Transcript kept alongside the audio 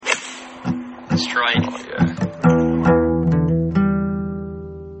strike. Oh, yeah.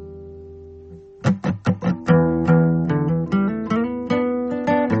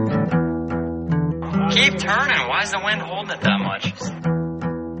 Keep turning. Why is the wind holding it that much?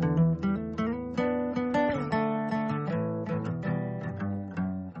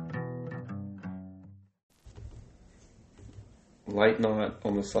 Late night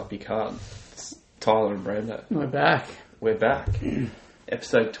on the Slappy card. It's Tyler and Brando. We're back.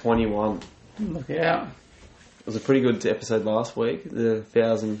 Episode 21. Look out. It was a pretty good episode last week. The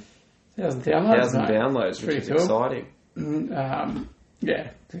 1,000 downloads, which is cool. exciting.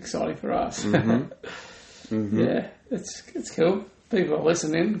 Yeah, it's exciting for us. Mm-hmm. Mm-hmm. Yeah, it's cool. People are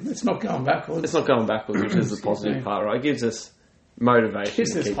listening. It's not going backwards. It's not going backwards, which is the positive part, right? It gives us motivation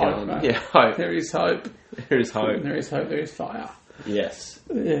to keep hope, going. mate. Yeah, hope. There is hope. There is hope. There is hope. There is fire. Yes.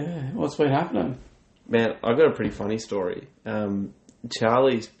 Yeah. What's been happening? Man, I've got a pretty funny story.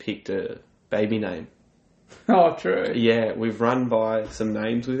 Charlie's picked a baby name. Oh, true. Yeah, we've run by some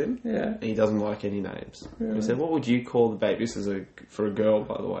names with him. Yeah. And he doesn't like any names. Really? We said, what would you call the baby? This is for a girl,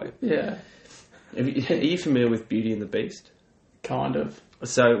 by the way. Yeah. Are you familiar with Beauty and the Beast? Kind of.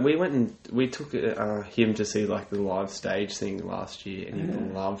 So we took him to see like the live stage thing last year, and he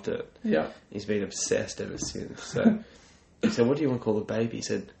loved it. Yeah. He's been obsessed ever since. So he said, what do you want to call the baby? He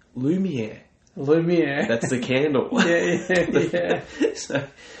said, Lumiere. Lumiere. That's the candle. Yeah. So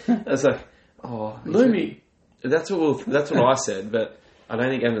I was like, oh, Lumi. That's what I said, but I don't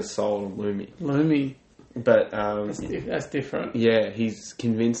think Emma's sold on Lumi. But that's different. Yeah, he's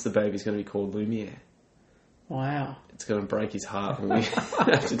convinced the baby's going to be called Lumiere. Wow. It's going to break his heart when we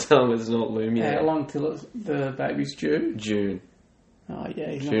have to tell him it's not Lumiere. How long till the baby's due? June. Oh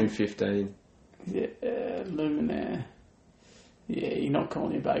yeah, June 15. Yeah, Luminaire. Yeah, you're not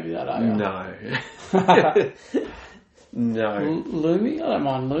calling your baby that, are you? No. No. Lumi? I don't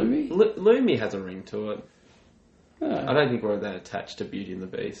mind Lumi. Lumi has a ring to it. Oh. I don't think we're that attached to Beauty and the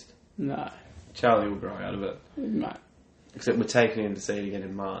Beast. No. Charlie will grow out of it. Mate. Except we're taking him to see it again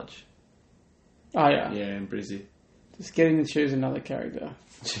in March. Oh, yeah. Yeah, in Brizzy. Just getting to choose another character.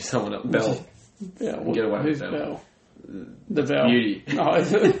 Choose someone else. Belle. Belle. Get away Who's with Belle. The Belle. Beauty. No,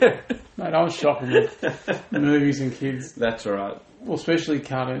 mate, I'm shopping with movies and kids. That's right. Well, especially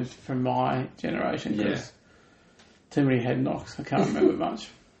cartoons from my generation. Yeah. Too many head knocks. I can't remember much.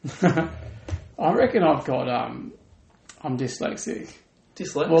 I reckon I've got... I'm dyslexic.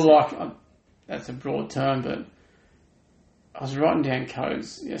 Dyslexic? Well, that's a broad term, but I was writing down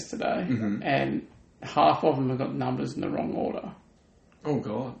codes yesterday, and half of them have got numbers in the wrong order. Oh,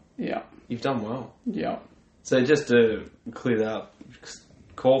 God. Yeah. You've done well. Yeah. So just to clear that up,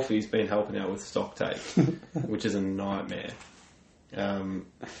 Corfey's been helping out with stock take, which is a nightmare.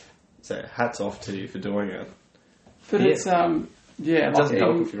 So hats off to you for doing it. But it's, it doesn't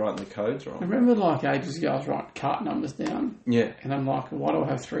help if you're writing the codes wrong. I remember ages ago I was writing cart numbers down. Yeah. And I'm like, why do I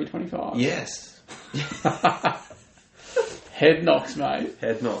have 325? Yes. Head knocks, mate.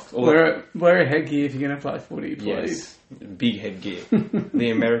 Head knocks. Wear a headgear if you're going to play footy, please. Yes. Big headgear.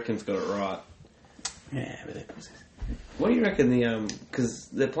 The Americans got it right. Yeah, but they're pussies. What do you reckon because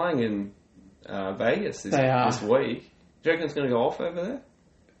they're playing in Vegas this week. Do you reckon it's going to go off over there?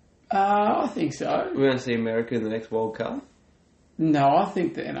 I think so. We're going to see America in the next World Cup? No, I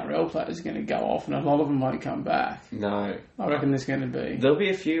think the NRL players are going to go off and a lot of them won't come back. No. I reckon there's going to be... There'll be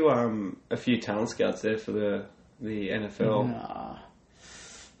a few talent scouts there for the NFL. Nah.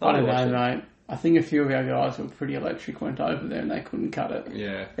 I don't know, mate. I think a few of our guys who were pretty electric went over there and they couldn't cut it.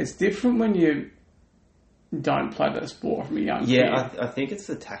 Yeah. It's different when you don't play that sport from a young kid. Yeah, I think it's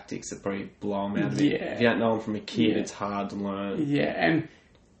the tactics that probably blow them out of it. Yeah. If you don't know them from a kid, it's hard to learn. Yeah, and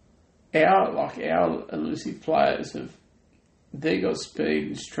our elusive players they got speed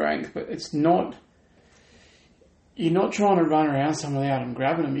and strength, but it's not... You're not trying to run around someone out and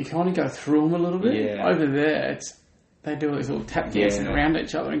grabbing them. You kind of go through them a little bit. Yeah. Over there, they do this little tap dancing around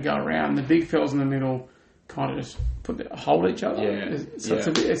each other and go around. The big fellas in the middle kind of just hold each other. Yeah. So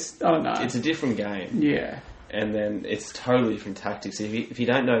I don't know. It's a different game. Yeah. And then it's totally different tactics. If you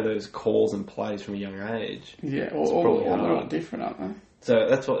don't know those calls and plays from a young age, yeah, it's probably they're hard. all different, aren't they? So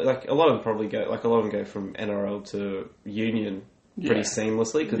that's what a lot of them probably go. Like a lot of them go from NRL to Union pretty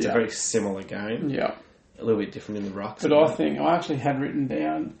seamlessly because it's a very similar game. Yeah. A little bit different in the rucks. But I actually had written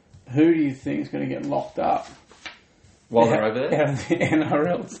down, who do you think is going to get locked up while they're over there? Out of the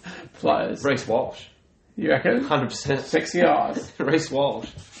NRL players. Reece Walsh. You reckon? 100%. Sexy eyes. Reece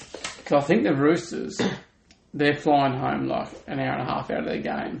Walsh. Because I think the Roosters, they're flying home like an hour and a half out of their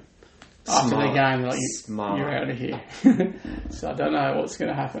game. After their game, like, you're out of here. So I don't know what's going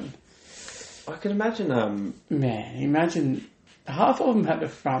to happen. I can imagine... Man, imagine half of them had to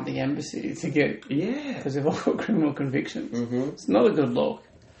front the embassy to get... Yeah. Because they've all got criminal convictions. Mm-hmm. It's not a good look.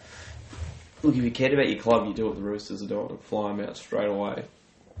 Look, if you cared about your club, you do what the Roosters are doing and fly them out straight away.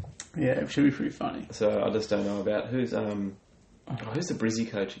 Yeah, it should be pretty funny. So I just don't know about who's the Brizzy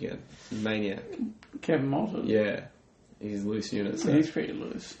coach again? Maniac. Kevin Moulton. Yeah. He's loose unit. So. Yeah, he's pretty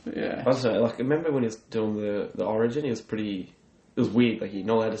loose. But yeah. I don't know, like, I remember when he was doing the Origin, he was pretty... It was weird, like, you're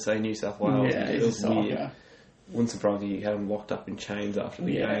not allowed to say New South Wales. Yeah, it was weird. Yeah. Wouldn't surprise me you had him locked up in chains after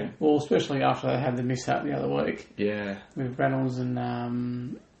the game. Well, especially after they had the mishap the other week. Yeah. With Reynolds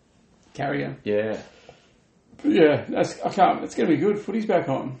and Carrier. Yeah. But yeah, it's going to be good. Footy's back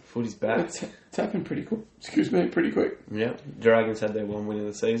on. Footy's back. It's happened pretty quick. Pretty quick. Yeah. Dragons had their one win of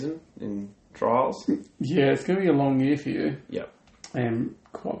the season in trials. Yeah, it's going to be a long year for you. Yep. And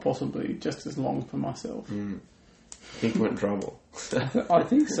quite possibly just as long for myself. I think we're in trouble. I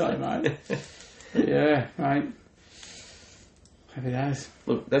think so, mate. But yeah, mate. Happy days.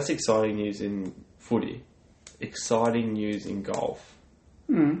 Look, that's exciting news in footy. Exciting news in golf.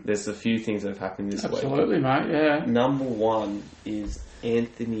 There's a few things that have happened this week. Absolutely, mate, yeah. Number one is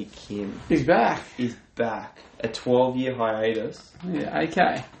Anthony Kim. He's back. He's back. A 12-year hiatus. Yeah,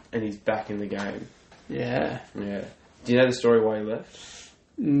 okay. And he's back in the game. Yeah. Yeah. Do you know the story why he left?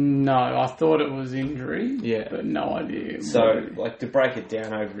 No, I thought it was injury. Yeah. But no idea. So, like, to break it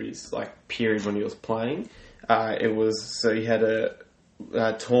down over his, like, period when he was playing, he had a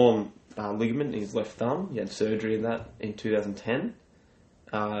torn ligament in his left thumb. He had surgery in 2010.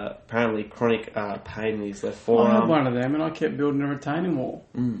 Apparently chronic pain in his left forearm. I had one of them and I kept building a retaining wall.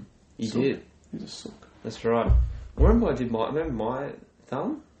 You did. He's a sook. That's right. I remember my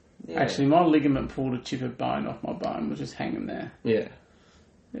thumb? Yeah. Actually, my ligament pulled a chip of bone off my bone, was just hanging there. Yeah.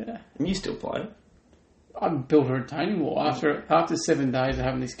 Yeah. And you still play? I built a retaining wall. After 7 days of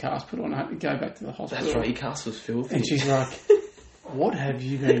having this cast put on, I had to go back to the hospital. That's right, your cast was filthy. And she's like, what have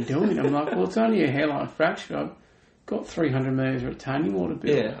you been doing? I'm like, well, it's only a hairline fracture. I've got 300 metres of retaining wall to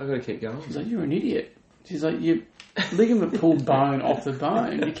build. Yeah, I've got to keep going. She's like, you're an idiot. She's like, your ligament pulled bone off the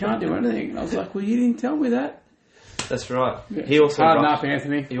bone. You can't do anything. And I was like, well, you didn't tell me that. That's right. Yeah. He also Harden up,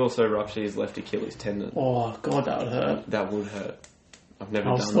 Anthony. He also ruptured his left Achilles tendon. Oh, God, that would hurt. That would hurt. I've never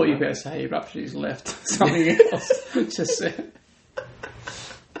done that. I thought you better say he ruptured his left. Something else. Just said.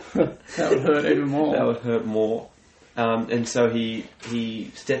 That would hurt even more. That would hurt more. And so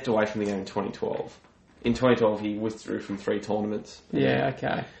he stepped away from the game in 2012. In 2012, he withdrew from 3 tournaments. Yeah,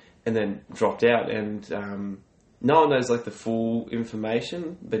 okay. And then dropped out. And no one knows like the full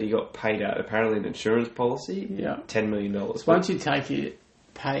information, but he got paid out. Apparently, an insurance policy. Yeah. $10 million. Once you take your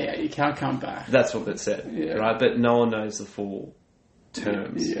payout, you can't come back. That's what it said. Yeah. Right? But no one knows the full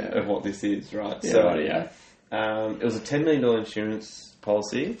terms of what this is, right? Yeah, so, right, it was a $10 million insurance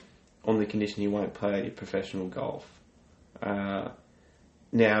policy on the condition he won't play professional golf.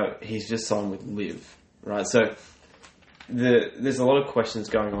 Now, he's just signed with LIV, right? So, there's a lot of questions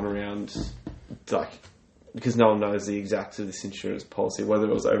going on around, like, because no one knows the exacts of this insurance policy, whether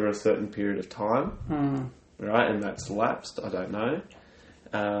it was over a certain period of time, right? And that's lapsed, I don't know.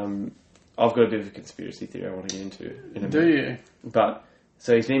 I've got a bit of a conspiracy theory I want to get into in a minute. Do you? But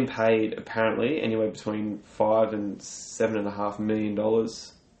so he's been paid apparently anywhere between $5 and $7.5 million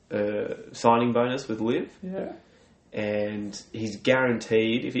signing bonus with LIV. Yeah. And he's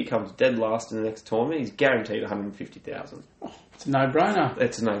guaranteed, if he comes dead last in the next tournament, he's guaranteed $150,000. Oh, it's a no-brainer.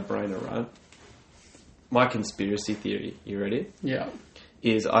 It's a no-brainer, right? My conspiracy theory, you ready? Yeah.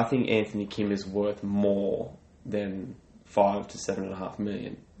 Is I think Anthony Kim is worth more than $5 to $7.5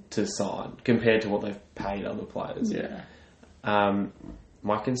 million to sign compared to what they've paid other players. Yeah.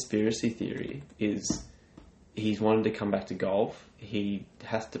 My conspiracy theory is he's wanted to come back to golf. He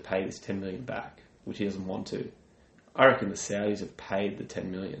has to pay this $10 million back, which he doesn't want to. I reckon the Saudis have paid the $10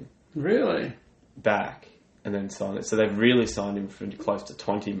 million really back and then signed it. So they've really signed him for close to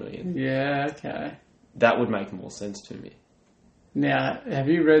 $20 million. Yeah, okay. That would make more sense to me. Now, have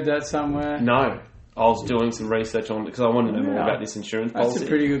you read that somewhere? No. I was doing some research on it because I wanted to know more about this insurance policy. That's a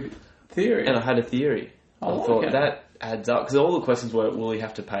pretty good theory. And I had a theory. I thought that adds up. Because all the questions were, will he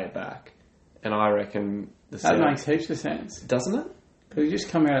have to pay it back? And I reckon... That makes heaps of sense. Doesn't it? Because he just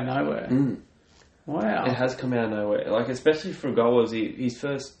come out of nowhere. Wow. It has come out of nowhere. Like, especially for goalers, his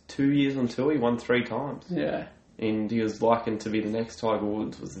first 2 years on tour, he won 3 times. Yeah. And he was likened to be the next Tiger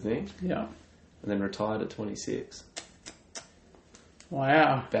Woods, was the thing. Yeah. And then retired at 26.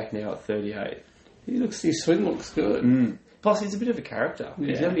 Wow. Back now at 38. His swing looks good. Plus, he's a bit of a character. Yeah.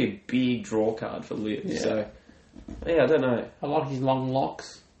 He's going to be a big draw card for LIV. Yeah. So, yeah, I don't know. I like his long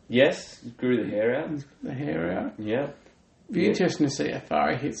locks. Yes, he grew the hair out. The hair out. Yeah. Be interesting to see how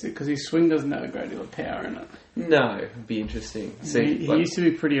far he hits it because his swing doesn't have a great deal of power in it. No, it'd be interesting. See, He used to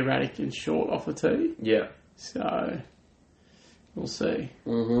be pretty erratic and short off the tee. Yeah. So, we'll see.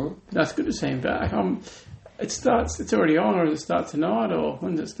 Mm-hmm. That's good to see him back. It's already on, or does it start tonight, or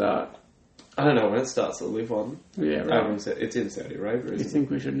when does it start? I don't know when it starts to live on. Yeah, right. It's in Saudi Arabia, You isn't it? think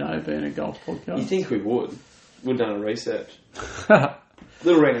we should know being a golf podcast? You think we would? We've done a research.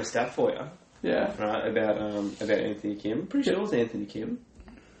 Little random stat for you. Yeah. Right, about Anthony Kim. Pretty sure it was Anthony Kim.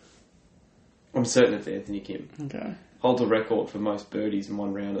 I'm certain it's Anthony Kim. Okay. Holds a record for most birdies in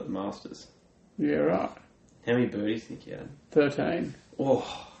one round at the Masters. Yeah, right. How many birdies do you think he had? 13.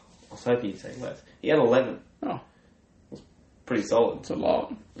 Oh, I was hoping you'd say less. He had 11. Oh. That's pretty solid. It's a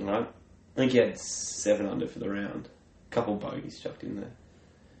lot. Right? I think he had 7 under for the round. A couple bogeys chucked in there.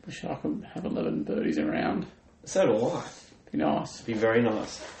 Wish I could have 11 birdies around. So do I. Be nice. Be very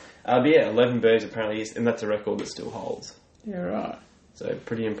nice. But yeah, 11 birdies apparently, and that's a record that still holds. Yeah, right. So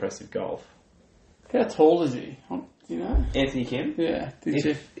pretty impressive golf. How tall is he? Do you know? Anthony Kim? Yeah.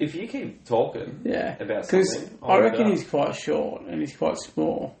 If you keep talking about something... Because I reckon he's quite short and he's quite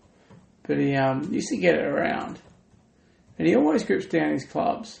small. But he used to get it around. And he always grips down his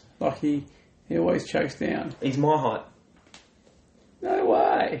clubs. Like he always chokes down. He's my height. No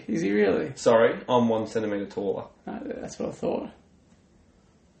way. Is he really? Sorry, I'm 1 centimetre taller. No, that's what I thought.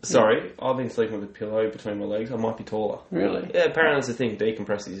 Sorry, I've been sleeping with a pillow between my legs. I might be taller. Really? Yeah, apparently that's the thing.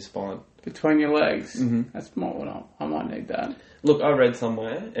 Decompresses your spine. Between your legs? Mm-hmm. That's more what I might need that. Look, I read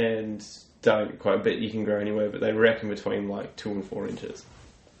somewhere, and don't quite bet you can grow anywhere, but they reckon between like 2 and 4 inches.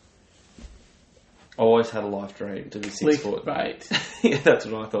 I always had a life dream to be 6 foot. Bait. Yeah, that's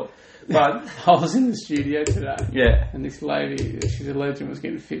what I thought. But I was in the studio today. yeah. And this lady, she's a legend, was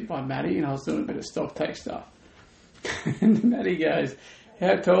getting fit by Maddie, and I was doing a bit of stock take stuff. And Maddie goes,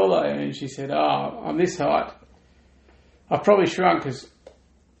 "How tall are you?" And she said, "Oh, I'm this height. I've probably shrunk because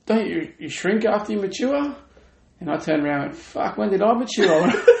don't you shrink after you mature?" And I turned around and went, "Fuck, when did I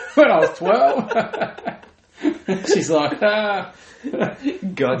mature?" When I was 12. She's like, "Ah."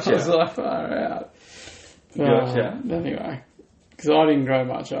 Gotcha. I was like, far out. Gotcha. Anyway, because I didn't grow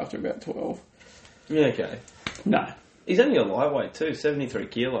much after about 12. Yeah, okay. No. He's only a lightweight too, 73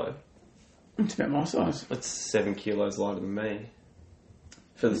 kilo. It's about my size. That's 7 kilos lighter than me.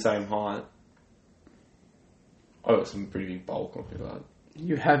 For the same height. I got some pretty big bulk on me, like.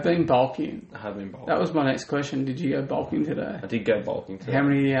 You have been bulking. I have been bulking. That was my next question. Did you go bulking today? I did go bulking today. How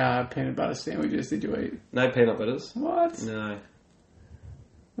many peanut butter sandwiches did you eat? No peanut butters. What? No.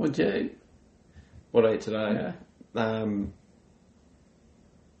 What'd you eat? What I ate today? Yeah.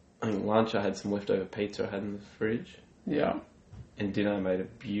 I think lunch I had some leftover pizza I had in the fridge. Yeah. And dinner I made a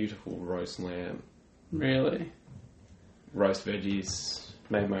beautiful roast lamb. Really? Roast veggies.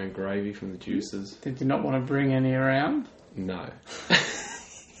 Made my own gravy from the juices. Did you not want to bring any around? No.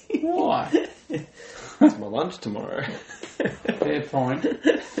 Why? It's my lunch tomorrow. Fair point.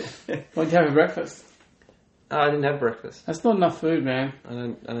 What'd you have for breakfast? I didn't have breakfast. That's not enough food, man. I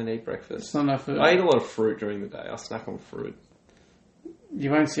don't eat breakfast. It's not enough food. I eat a lot of fruit during the day. I snack on fruit. You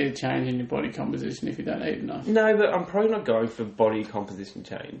won't see a change in your body composition if you don't eat enough. No, but I'm probably not going for body composition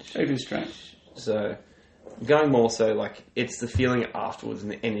change. Even strength. So, I'm going more so like it's the feeling afterwards and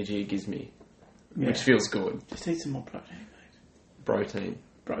the energy it gives me, which feels good. Just eat some more protein, mate. Protein.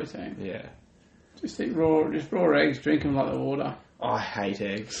 Yeah. Just eat raw eggs, drink them like the water. I hate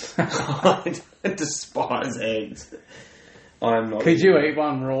eggs. I despise eggs. I'm not. Could you eat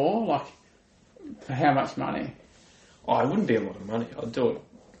one raw? Like, for how much money? Oh, it wouldn't be a lot of money. I'd do it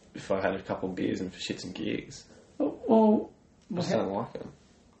if I had a couple of beers and for shits and gigs. Well, I just don't like it.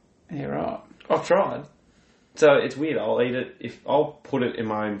 Yeah, right. I've tried. So it's weird. I'll eat it I'll put it in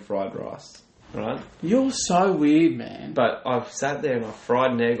my own fried rice, right? You're so weird, man. But I've sat there and I've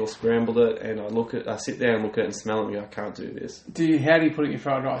fried an egg or scrambled it, and I sit there and look at it and smell it and go, I can't do this. How do you put it in your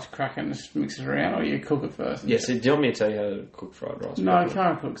fried rice? Crack it and just mix it around, or you cook it first? Yes. Do you want me to tell you how to cook fried rice? No,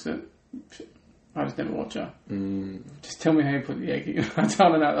 Karen cooks it. I just never watch her. Just tell me how you put the egg in. I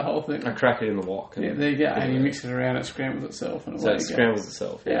don't know the whole thing. I crack it in the wok. Yeah, there you go. And you mix it around, it scrambles itself. And so it scrambles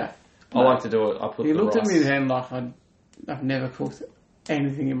itself. Yeah. I like to do it. I put You the looked rice. at me then like I've never cooked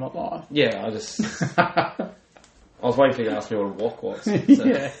anything in my life. Yeah, I was waiting for you to ask me what a wok was. So.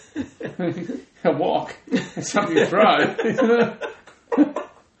 Yeah. A wok. It's something you throw.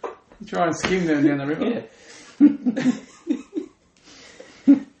 You try and skim them down the river. Yeah.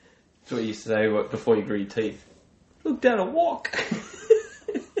 That's what you used to say before you grew your teeth. Look down a wok.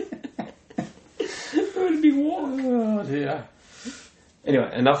 It'd be wok. Oh dear.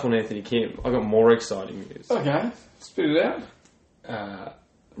 Anyway, enough on Anthony Kim. I got more exciting news. Okay, spit it out.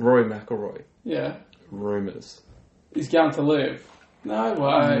 Rory McIlroy. Yeah. Rumours He's going to live. No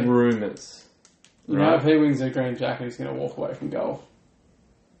way. Rumours. You know, if he wins the green jacket, he's going to walk away from golf.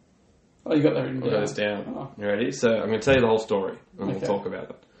 Oh, you got that written down. I'll go this down. Oh. You ready? So I'm going to tell you the whole story, and we'll talk about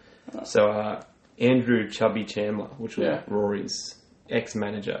it. Right. So Andrew Chubby Chandler, which was Rory's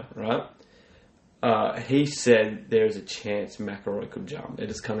ex-manager, right? He said there's a chance McIlroy could jump. It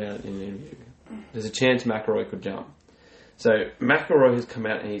has come out in an interview. There's a chance McIlroy could jump. So McIlroy has come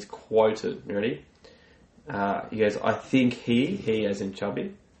out and he's quoted. You ready? He goes, I think he as in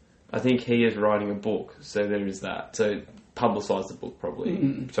Chubby, I think he is writing a book. So there is that. So publicise the book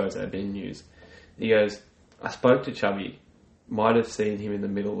probably. Shows that being news. He goes, I spoke to Chubby. Might have seen him in the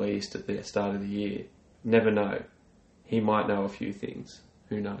Middle East at the start of the year. Never know. He might know a few things.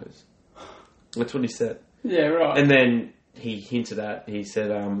 Who knows? That's what he said. Yeah, right. And then he hinted at, he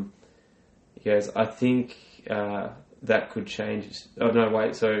said, he goes, I think that could change. Oh, no,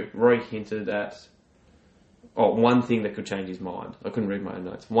 wait. So Rory hinted at, one thing that could change his mind. I couldn't read my own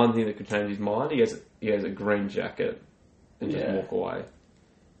notes. One thing that could change his mind, he has a green jacket and just walk away.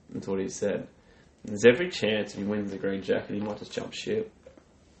 That's what he said. There's every chance if he wins the green jacket, he might just jump ship.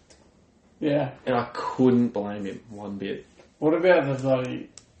 Yeah. And I couldn't blame him one bit. What about the bloody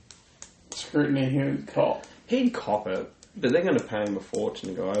scrutiny he would cop? He'd cop it, but they're going to pay him a fortune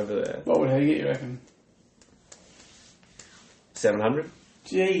to go over there. What would he get, you reckon? 700?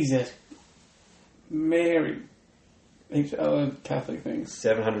 Jesus. Mary. Heaps of other Catholic things.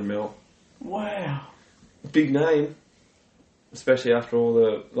 700 mil. Wow. Big name. Especially after all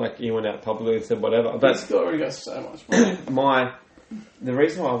the, he went out publicly and said whatever. But he's already got so much money. The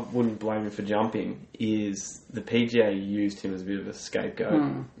reason why I wouldn't blame him for jumping is the PGA used him as a bit of a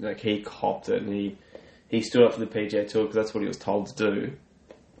scapegoat. Like, he copped it and he stood up for the PGA Tour because that's what he was told to do.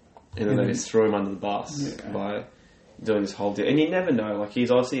 And then they just threw him under the bus by doing this whole deal. And you never know. Like, he's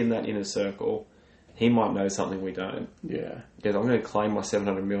obviously in that inner circle. He might know something we don't. Yeah. Because I'm going to claim my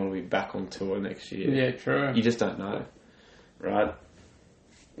 700 mil and be back on tour next year. Yeah, true. You just don't know. Right?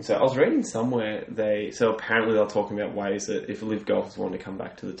 So I was reading somewhere so apparently they're talking about ways that if LIV golfers want to come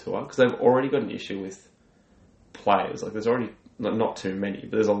back to the tour, because they've already got an issue with players. Like, there's already not too many,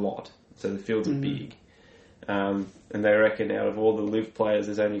 but there's a lot. So the fields are big. And they reckon out of all the LIV players,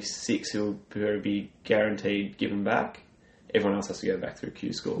 there's only 6 who will be guaranteed given back. Everyone else has to go back through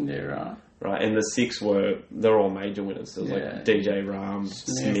Q school. Yeah, right. Right, and the 6 they're all major winners. There was like DJ Rahm,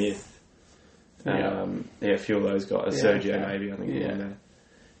 Smith. A few of those guys. Sergio, maybe, I think. Yeah. There.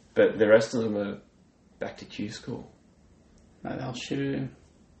 But the rest of them are back to Q school. No, they'll shoot him.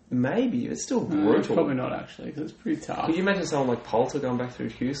 Maybe, it's still brutal. Probably not, actually, because it's pretty tough. Could you imagine someone like Poulter going back through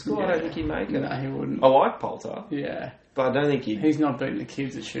Q school? Yeah. I don't think he'd make it. No, he wouldn't. I like Poulter. Yeah. But I don't think He's not beating the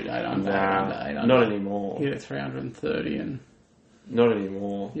kids that shoot 800. Nah, not anymore. He hit at 330 and... Not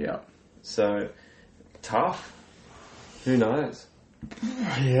anymore. Yeah. So, tough. Who knows?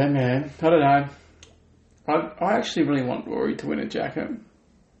 Yeah, man. I don't know. I actually really want Rory to win a jacket.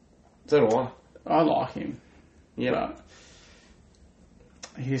 So do I. I like him. Yeah. But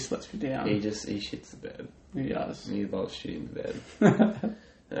he just lets me down. He shits the bed. He does. He loves shitting the bed.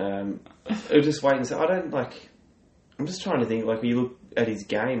 I'll just wait and say, I'm just trying to think, when you look at his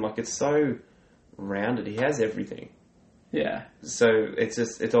game, it's so rounded. He has everything. Yeah. So it's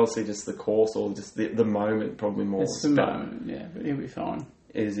obviously just the course or just the moment probably more. It's the moment, yeah, but he'll be fine.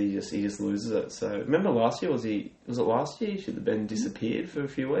 He just loses it. So remember last year was it last year? He should have been disappeared for a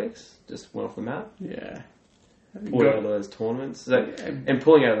few weeks. Just went off the map. Yeah. Pulled out of those tournaments. And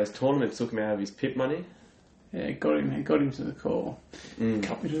pulling out of those tournaments took him out of his PIP money. Yeah, got him to the core.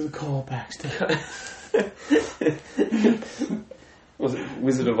 Cut me to the core, Baxter. Was it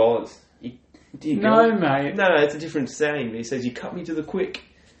Wizard of Oz? No, mate. No, it's a different saying. He says, you cut me to the quick.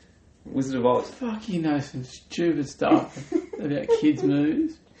 Wizard of Oz. Fuck, you know some stupid stuff about kids'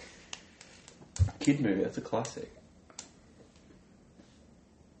 movies. Kid movie, that's a classic.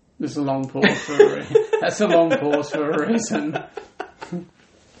 There's a long pause for a reason. That's a long pause for a reason.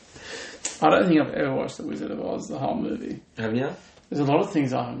 I don't think I've ever watched The Wizard of Oz, the whole movie. Haven't you? There's a lot of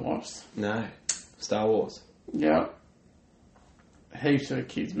things I haven't watched. No. Star Wars. Yeah. Heaps of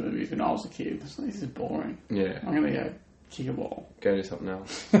kids' movies when I was a kid. This is boring. Yeah. I'm going to go kick a ball. Go do something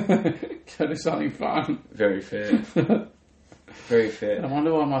else. Go do something fun. Very fair. Very fair. I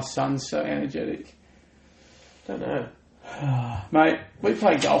wonder why my son's so energetic. Don't know. Mate, we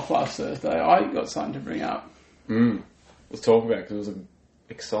played golf last Thursday. I got something to bring up. Let's talk about it because it was an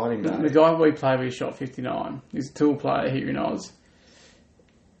exciting day. The guy we played with shot 59. He's a tool player here in Oz.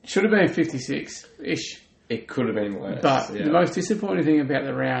 Should have been 56-ish. It could have been less. But the most disappointing thing about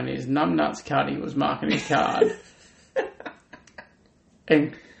the round is Numbnuts Cuddy was marking his card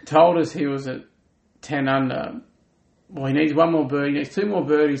and told us he was at 10 under well, he needs one more birdie. He needs 2 more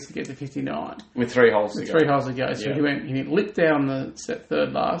birdies to get to 59. With 3 holes to go. 3 holes to go. So he lipped out on the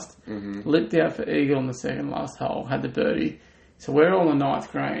third last, lipped out for eagle on the second last hole, had the birdie. So we're all on the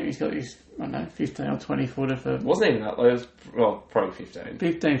 9th green. He's got his, 15 or 20 footer for... Wasn't even that. It was, probably 15.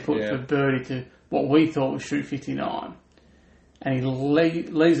 15 foot for birdie to what we thought was shoot 59. And he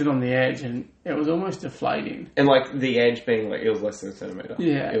leaves it on the edge, and it was almost deflating. And, the edge being, it was less than a centimetre.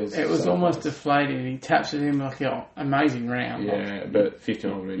 Yeah, it was so almost deflating, and he taps it in amazing round. Yeah, but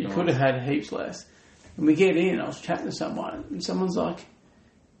 59 would be nice. You could have had heaps less. And we get in, I was chatting to someone, and someone's like,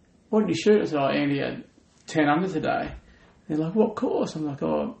 what did you shoot? I said, Andy had 10 under today. And they're like, what course? I'm like,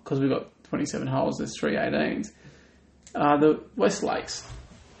 because we've got 27 holes, there's 3 18s. The West Lakes.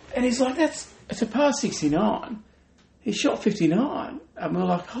 And he's like, it's a par 69. He shot 59. And we're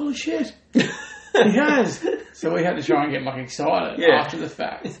like, holy shit. He has. So we had to try and get excited after the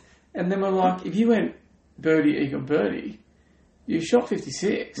fact. And then we're like, if you went birdie, eagle, birdie, you shot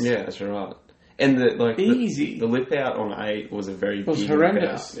 56. Yeah, that's right. And easy. The lip out on 8 was a very big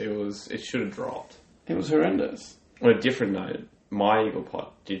horrendous. Lip out. It should have dropped. It was horrendous. On a different note, my eagle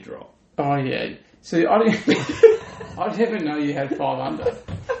putt did drop. Oh yeah. So I didn't know you had 5 under.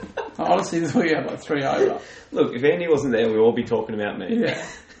 I honestly thought you had 3 over. Look, if Andy wasn't there, we'd all be talking about me. Yeah.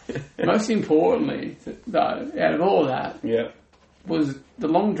 Most importantly, though, out of all that, was the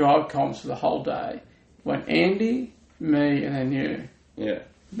long drive comps for the whole day. When Andy, me, and then you. Yeah.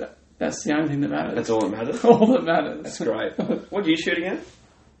 That's the only thing that matters. That's all that matters? All that matters. That's great. What did you shoot again?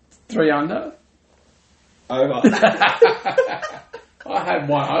 3 under. Over. I had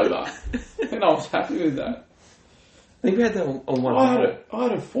 1 over. And I was happy with that. I think we had that on one hole. I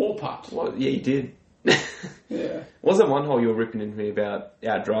had a 4 putt. Well, yeah, you did. Yeah. Wasn't one hole you were ripping into me about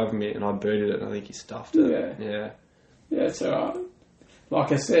out-driving me and I birdied it and I think you stuffed it. Yeah, it's alright.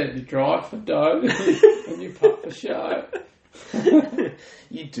 Like I said, you drive for dough and you putt for show.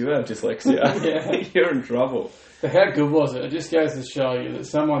 You do have dyslexia. Yeah. You're in trouble. But how good was it? It just goes to show you that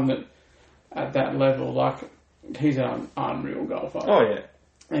someone that at that level, he's an unreal golfer. Oh, yeah.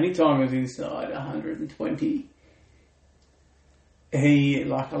 Anytime he was inside 120, he, a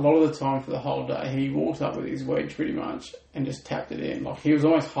lot of the time for the whole day, he walked up with his wedge pretty much and just tapped it in. He was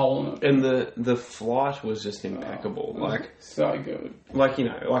almost holding it. And the flight was just impeccable. So good.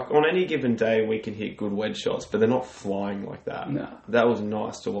 On any given day we can hit good wedge shots, but they're not flying like that. No. That was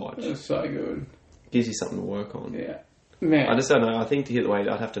nice to watch. It was so good. Gives you something to work on. Yeah. Man. I just don't know. I think to hit the weight,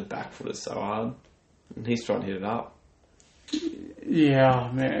 I'd have to back foot it so hard. And he's trying to hit it up.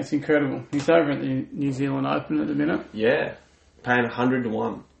 Yeah, man, it's incredible. He's over at the New Zealand Open at the minute. Yeah. Paying 100 to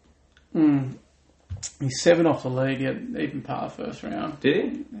 1. He's 7 off the lead. He had even par first round. Did he?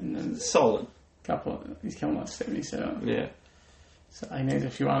 And then solid. He's coming 77. Yeah. So he needs a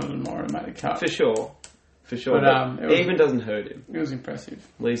few hundred more to make the cut. For sure. But it even doesn't hurt him. It was impressive.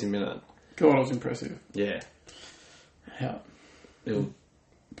 Leaves him in it. God, it was impressive. Yeah. Yeah. I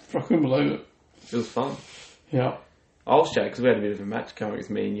couldn't believe it. It was fun. Yeah. I was shocked because we had a bit of a match going. It's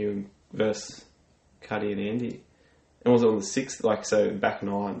me and you versus Cuddy and Andy. And was it on the 6th? Back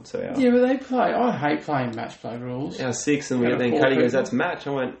 9. So yeah, but they play. I hate playing match play rules. Yeah, 6, and then Cuddy goes, "That's match."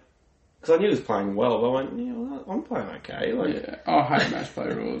 I went, because I knew he was playing well, but I went, "Yeah, well, I'm playing okay." Yeah, I hate match play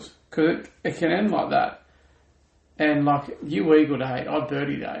rules because it can end like that. And you eagled 8, I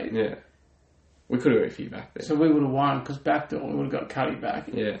birdied 8. Yeah, we could have got a few back there. So we would have won because backdoor we would have got Cuddy back.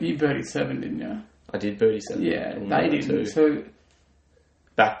 Yeah, you birdied 7, didn't you? I did birdie 7. Yeah, they didn't. So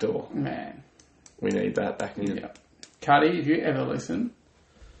backdoor, man, we need that back in. Yeah. Cuddy, if you ever listen,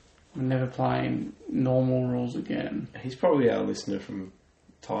 I'm never playing normal rules again. He's probably our listener from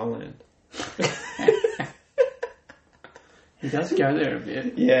Thailand. He does go there a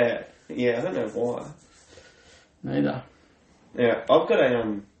bit. Yeah, I don't know why. Neither. Yeah, I've got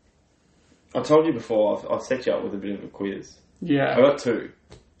I told you before, I've set you up with a bit of a quiz. Yeah. I got 2.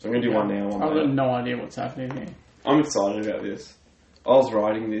 So I'm going to do one now, one later. I've got no idea what's happening here. I'm excited about this. I was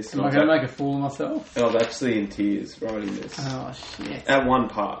writing this. Am I going to make a fool of myself? I was actually in tears writing this. Oh, shit. At one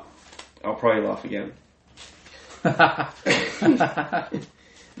part. I'll probably laugh again.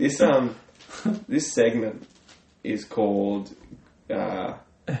 This segment is called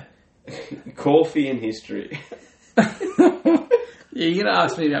Corfey in History. Yeah, you're going to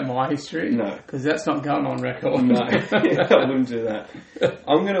ask me about my history? No. Because that's not going on record. No, I wouldn't do that.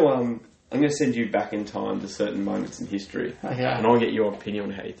 I'm going to send you back in time to certain moments in history. Okay. And I'll get your opinion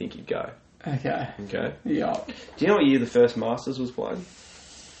on how you think you'd go. Okay. Okay? Yeah. Do you know what year the first Masters was played?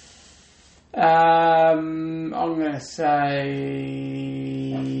 I'm going to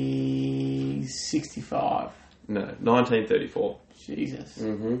say 65. No, 1934. Jesus.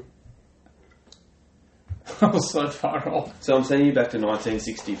 Mm-hmm. I was so far off. So I'm sending you back to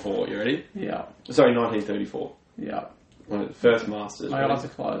 1964. You ready? Yeah. Sorry, 1934. Yeah. When it first Masters. My eyes are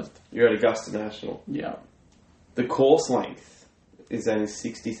closed. You're at Augusta National. Yeah. The course length is only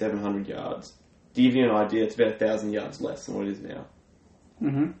 6,700 yards. To give you an idea, it's about 1,000 yards less than what it is now.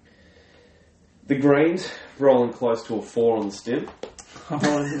 Mm-hmm. The greens rolling close to a 4 on the stimp.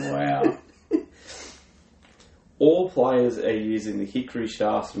 Oh, wow. All players are using the hickory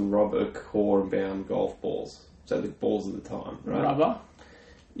shafts and rubber core and bound golf balls. So the balls of the time, right? Rubber?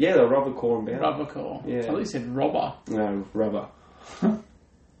 Yeah, the rubber core and bound. Rubber core. Yeah. I thought you said robber. No, rubber.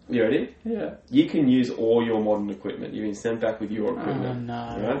 You ready? Yeah. You can use all your modern equipment. You've been sent back with your equipment.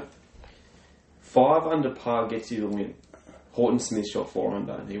 Oh, no. Right? 5 under par gets you the win. Horton Smith shot 4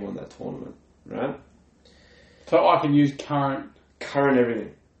 under and he won that tournament. Right? So I can use current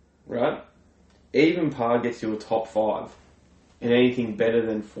everything. Right? Even par gets you a top 5. And anything better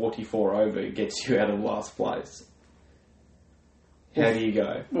than 44 over gets you out of last place. How do you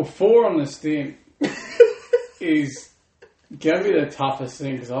go? Well, 4 on the stint is going to be the toughest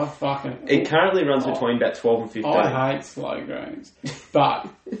thing because I fucking... It currently runs between about 12 and 15. I hate slow greens. But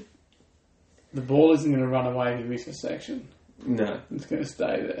the ball isn't going to run away if you miss a section. No. It's going to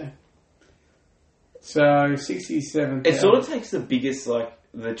stay there. So, 67,000. It sort of takes the biggest,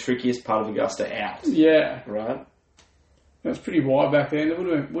 the trickiest part of Augusta out. Yeah. Right? It was pretty wide back then. There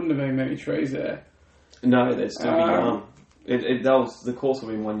wouldn't have been many trees there. No, they'd still be young. The course will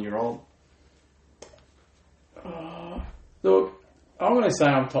be 1 year old. Look, I'm going to say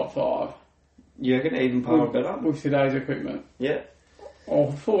I'm top 5. You reckon even par or better? With today's equipment. Yeah.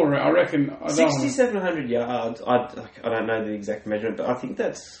 Or 4, I reckon. 6,700 yards. I don't know the exact measurement, but I think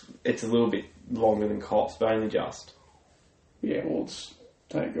it's a little bit longer than Cops, but only just. Yeah, well, it's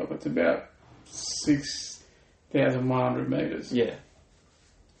about 6,100 metres. Yeah.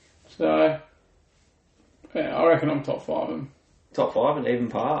 So, yeah, I reckon I'm top 5 of them. Top 5 and even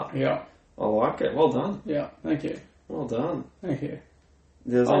par. Yeah. I like it. Well done. Yeah, thank you. Well done. Thank you.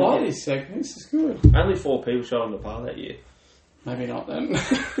 There's I like this segment. This is good. Only 4 people shot on the par that year. Maybe not then.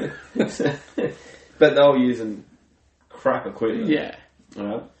 But they were using crap equipment. Yeah.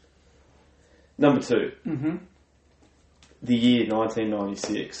 Alright. Number 2. Mm-hmm. The year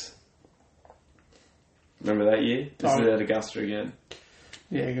 1996. Remember that year? This is at Augusta again.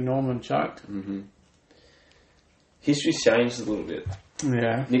 Yeah, Norman choked. Mm-hmm. History's changed a little bit.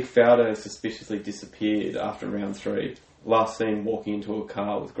 Yeah. Nick Fowler has suspiciously disappeared after round 3. Last seen walking into a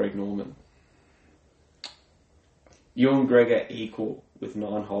car with Greg Norman. You and Greg are equal with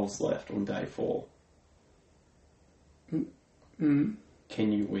 9 holes left on day 4. Mm.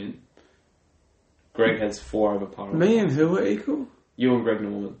 Can you win? Greg has 4 over par. Me and who are equal? You and Greg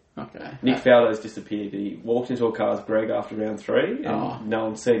Norman. Okay. Nick Fowler has disappeared. He walked into a car with Greg after round 3 and no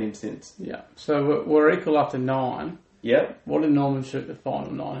one's seen him since. Yeah. So we're equal up to 9. Yep. What did Norman shoot the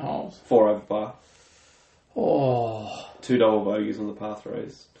final 9 holes? 4 over par. Oh. 2 double bogeys on the par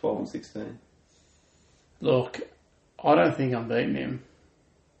 3s. 12 and 16. Look, I don't think I'm beating him.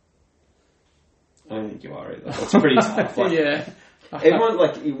 I don't think you are either. It's pretty tough. Yeah.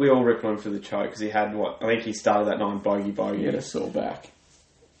 Everyone, we all ripped on him for the choke because he had I think he started that 9 bogey. He had a sore back.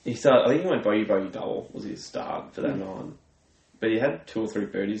 I think he went bogey double was his start for that 9. But he had 2 or 3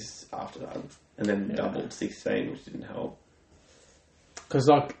 birdies after that. And then doubled 16, which didn't help. Because,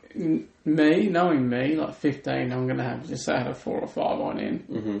 knowing me, 15, I'm going to have just say I had a 4 or 5 on in.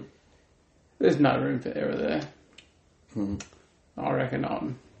 Mm-hmm. There's no room for error there. Mm-hmm. I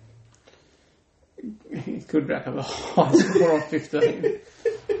reckon he could rack up a high score on 15.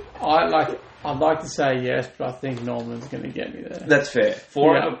 I'd like to say yes, but I think Norman's going to get me there. That's fair.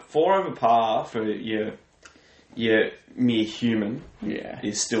 4 over par for your mere human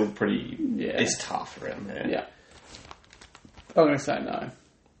is still pretty... Yeah. It's tough around there. Yeah. I'm going to say no.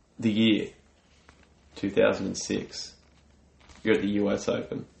 The year, 2006. You're at the US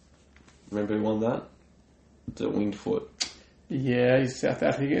Open. Remember who won that? It's at Winged Foot. Yeah, he's South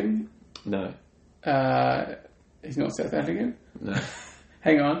African. No. He's not South African? No.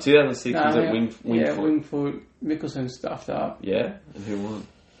 Hang on. 2006 was at Winged Foot. Yeah, Winged Foot. Mickelson stuffed up. Yeah? And who won?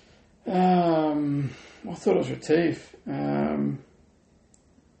 I thought it was Retief. You're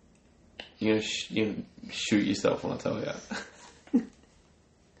going to shoot yourself when I tell you.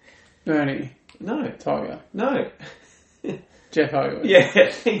 Bernie. No. Tiger. No. Jeff Ogilvy.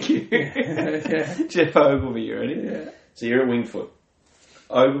 Yeah, thank you. Yeah. Jeff Ogilvy, you ready? Yeah. So you're at Winged Foot.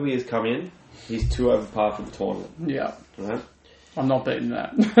 Ogilvy has come in. He's 2 over par for the tournament. Yeah. Right? I'm not beating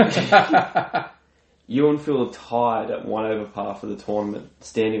that. You and Phil are tied at 1 over par for the tournament,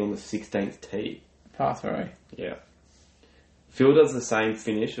 standing on the 16th tee. Par 3. Yeah. Phil does the same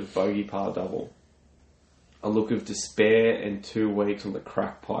finish of bogey par double. a look of despair and 2 weeks on the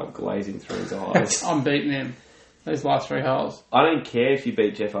crack pipe glazing through his eyes. I'm beating him. Those last 3 holes. I don't care if you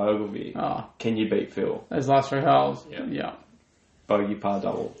beat Jeff Ogilvy. Oh. Can you beat Phil? Those last 3 holes? Yeah. Bogey, par,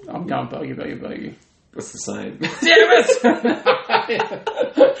 double. I'm going bogey, bogey, bogey. It's the same. Damn it!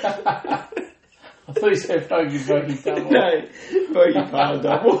 I thought you said bogey, bogey, double. No, bogey, par,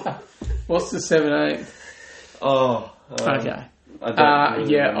 double. What's the 7-8? Oh. Okay. I don't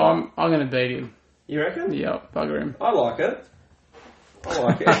really know. I'm going to beat him. You reckon? Yeah, bugger him. I like it.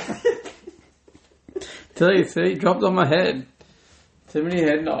 Tell you, see, dropped on my head. Too many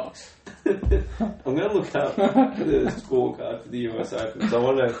head knocks. I'm going to look up the scorecard for the US Open. So I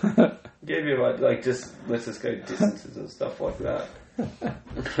want to give you like just let's just go distances and stuff like that.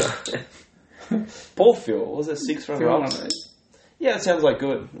 Paul Phil, was it 6 runner-ups? Yeah, it sounds like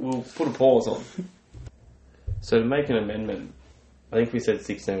good. We'll put a pause on. So to make an amendment, I think we said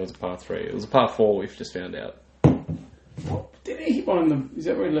 16 was a par 3. It was a par 4. We've just found out. What? Did he hit one in the? Is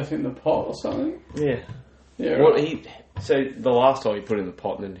that where he left it in the pot or something? Yeah. Yeah. Well, Right. So the last time he put it in the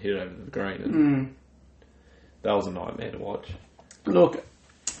pot and then hit it over the green. And that was a nightmare to watch. Look,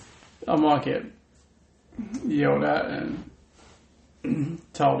 I might get yelled at and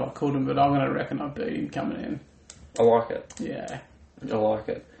told I couldn't, but I'm going to reckon I beat him coming in. I like it. Yeah. I like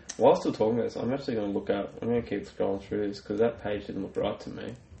it. While still talking about this, I'm actually going to look up. I'm going to keep scrolling through this because that page didn't look right to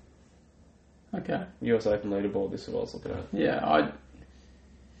me. Okay. US Open leaderboard. This is what I was looking at. Yeah,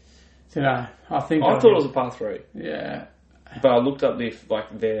 I think I thought it was a par 3. Yeah. But I looked up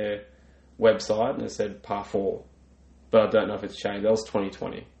their website and it said par 4. But I don't know if it's changed. That was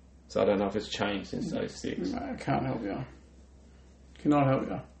 2020. So I don't know if it's changed since 06. No, I can't help you. Cannot help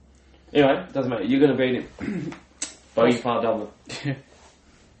you. Anyway, doesn't matter. You're going to beat him. Bogey, par, double.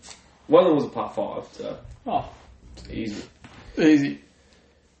 One of them was a par 5, so it's easy. Easy.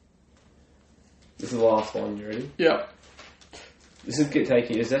 This is the last one. You ready? Yep. This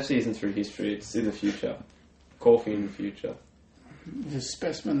actually isn't through history. It's in the future. Corfey in the future. He's a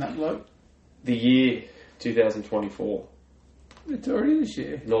specimen, that bloke. The year 2024. It's already this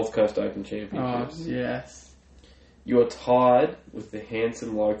year. North Coast Open Oh, Championships. yes. You are tied with the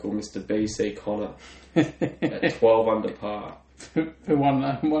handsome local Mr. BC Connor at 12 under par. For one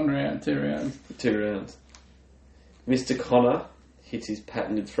round, 2 rounds. 2 rounds. Mr. Connor hits his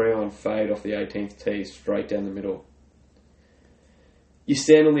patented 3-iron fade off the 18th tee straight down the middle. You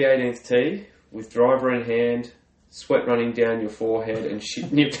stand on the 18th tee with driver in hand, sweat running down your forehead and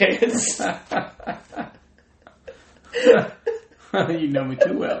shit in your pants. You know me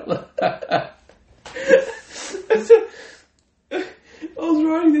too well. I was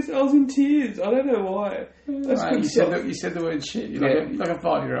writing this, I was in tears. I don't know why. You said the word shit. You're like a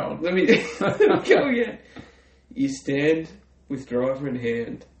 5-year-old. Let me go again. You stand with driver in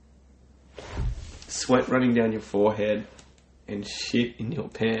hand, sweat running down your forehead, and shit in your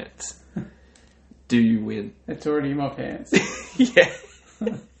pants. Do you win? It's already in my pants. Yeah.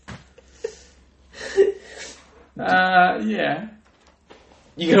 Yeah.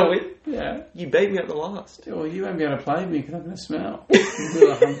 You gonna win? Yeah. You beat me at the last. Well, you won't be able to play me because I'm going to smell.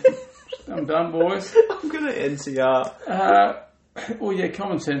 I'm done, boys. I'm gonna NCR. Well, yeah,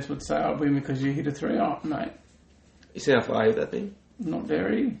 common sense would say I'll win because you hit a 3-iron, mate. You see how far I hit that thing? Not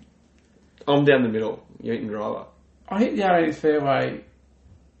very. I'm down the middle. You're hitting driver. I hit the 18th fairway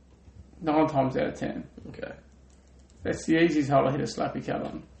 9 times out of 10. Okay. That's the easiest hole I hit a slappy cut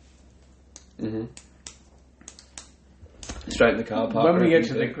on. Mm-hmm. Straight in the car park. When we get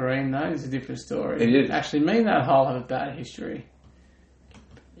to the green, though, it's a different story. It is. Actually, me and that hole have a bad history.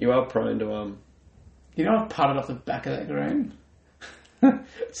 You are prone to You know, I putted off the back of that green.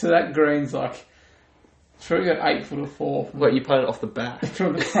 So that green's like, we got 8 foot or 4. What, you played it off the back?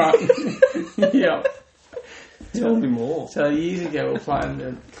 From the front. Yeah. Tell me more. So years ago, we were playing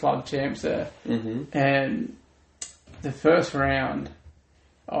the club champs there, and the first round,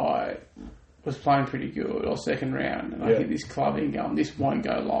 I was playing pretty good, or second round, and I hit this club in going, this won't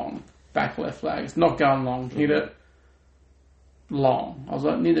go long. Back left flag. It's not going long. Hit it long. I was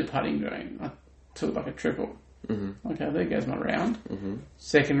like near the putting green. I took like a triple. Okay, there goes my round.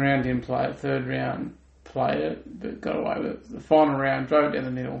 Second round, didn't play it. Third round, played it, but got away with it. The final round, drove it down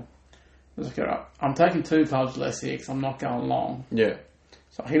the middle. I was like, alright, I'm taking 2 clubs less here because I'm not going long. Yeah.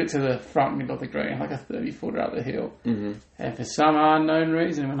 So I hit it to the front middle of the green, like a 30-footer up the hill. And for some unknown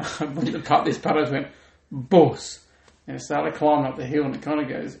reason, when I went to putt, this putter went, boss. And it started climbing up the hill, and it kind of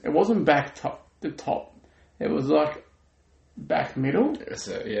goes, it wasn't back the top. It was like back middle.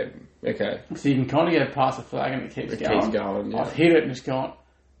 So, yeah, okay. So you can kind of go past the flag and it keeps going. Yeah. I've hit it and it's gone,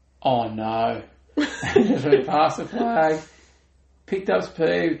 oh no. And just went past the flag, picked up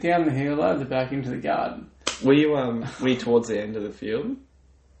speed, down the hill, over the back into the garden. Were you towards the end of the field?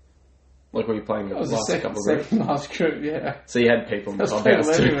 Like, were you playing the last couple of groups? Second last group, yeah. So you had people on the top There was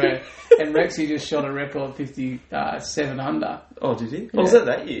house people too. everywhere. And Rexy just shot a record 57 under. Oh, did he? Yeah. Oh, was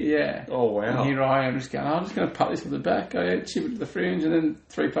that year? Yeah. Oh, wow. And here I am just going, I'm just going to putt this with the back. Chip it to the fringe and then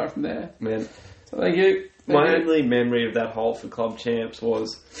 3-putt from there. Man. So thank you. My only memory of that hole for club champs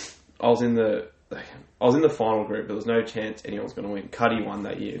was I was in the final group. There was no chance anyone was going to win. Cuddy won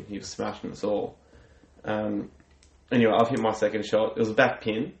that year. He was smashing us all. Anyway, I've hit my second shot. It was a back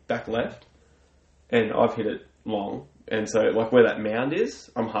pin, back left, and I've hit it long. And so, like, where that mound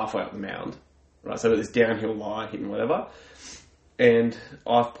is, I'm halfway up the mound, right? So I've got this downhill lie hitting whatever, and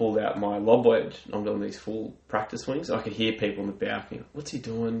I've pulled out my lob wedge. I'm doing these full practice swings. I could hear people in the back, what's he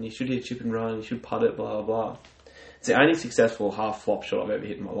doing? You should hit chip and run. You should putt it, blah, blah, blah. It's the only successful half flop shot I've ever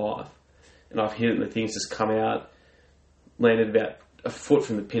hit in my life. And I've hit it and the thing's just come out, landed about a foot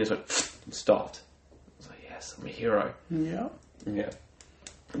from the pin, it's like, and stopped. I was like, yes, I'm a hero. Yeah. Yeah.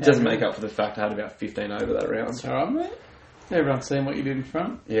 It doesn't make up for the fact I had about 15 over that round. That's alright, mate. Everyone's seen what you did in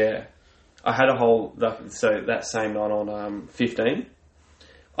front. Yeah. I had a hole, so that same night on 15,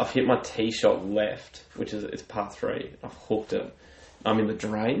 I've hit my tee shot left, which is, it's par 3. I've hooked it. I'm in the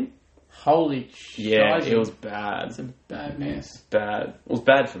drain. Holy shit. Yeah, it was bad. It's a bad mess. Bad. It was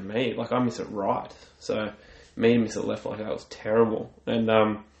bad for me. Like, I miss it right. So, me to miss it left like that was terrible. And,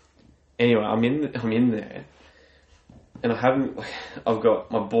 anyway, I'm in there. And I've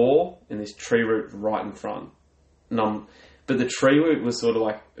got my ball in this tree root right in front. But the tree root was sort of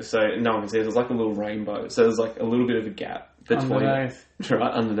like, so no one can see it, was like a little rainbow. So there's like a little bit of a gap between. Underneath.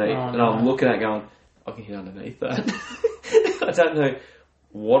 Right, underneath. Oh, and no. I'm looking at it going, I can hit underneath that. I don't know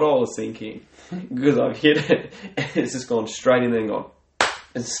what I was thinking. Because I've hit it and it's just gone straight in there and gone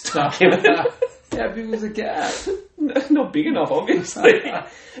and stuck in it. How big was the gap? Not big enough, obviously.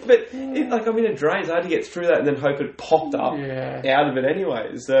 But I'm in a drain, so I had to get through that and then hope it popped up out of it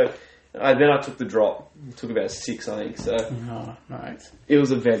anyway. So then I took the drop. It took about 6, I think. So mate. It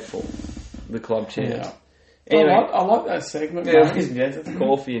was eventful, the club champs. Yeah. Anyway, I like that segment, yeah, mate. it's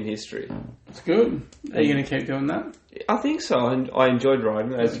Corfey in history. It's good. Are you going to keep doing that? I think so. And I enjoyed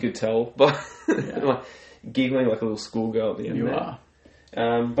riding it, as you could tell. But like, giggling like a little schoolgirl at the end You there. are.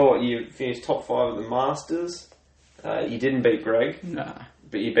 But what, you finished top 5 at the Masters. You didn't beat Greg. Nah.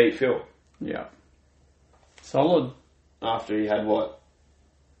 But you beat Phil. Yeah. Solid. After he had,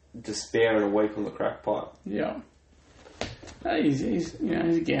 despair in a week on the crack pipe. Yeah. He's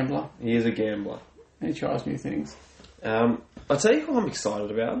a gambler. He is a gambler. He tries new things. I'll tell you who I'm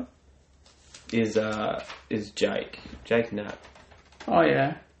excited about is Jake. Jake Knapp. Oh,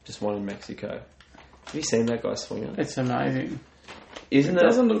 yeah. Just won in Mexico. Have you seen that guy swing it? It's amazing. Isn't It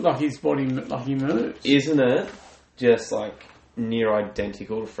doesn't look like his body, like he moves. Isn't it just like near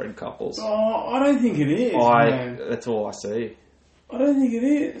identical to Fred Couples? Oh, I don't think it is, man. That's all I see. I don't think it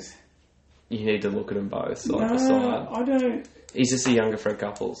is. You need to look at them both side by side. I don't. He's just a younger Fred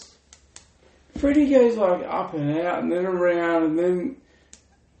Couples. Freddie goes like up and out and then around and then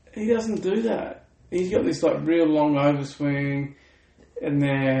he doesn't do that. He's got this like real long overswing and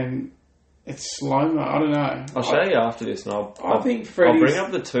then it's slow-mo. I don't know. I'll show you after this and I think I'll Freddie's... bring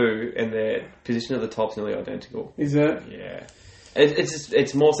up the two and their position at the top's nearly identical. Is it? Yeah.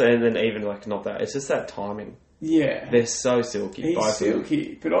 It's more so than even like not that. It's just that timing. Yeah. They're so silky. He's both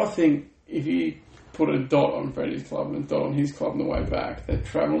silky. But I think if you put a dot on Freddie's club and a dot on his club on the way back, they're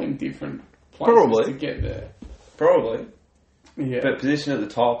travelling different places to get there. Probably. Yeah. But position at the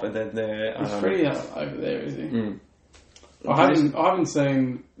top and then they're... Is Freddie over there, is he? Mm. I haven't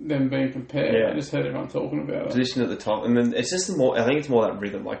seen them being compared. Yeah. I just heard everyone talking about it. Position at the top, and then it's just more. I think it's more that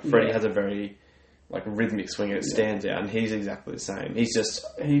rhythm. Like Freddie has a very rhythmic swing, and it stands out, and he's exactly the same. He's just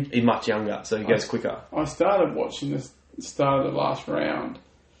he's much younger, so he goes quicker. I started watching the start of the last round,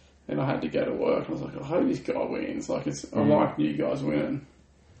 and I had to go to work. I was like, I hope this guy wins. Like I like new guys winning.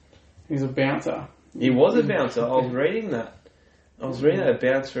 He's a bouncer. He was a bouncer. I was reading that. I was reading a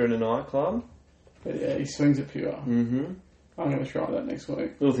bouncer in a nightclub. But yeah, he swings it pure. Mm-hmm. I'm going to try that next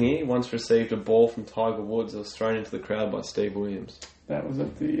week. Little thing, he once received a ball from Tiger Woods that was thrown into the crowd by Steve Williams. That was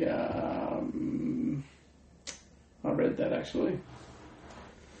at the... I read that, actually.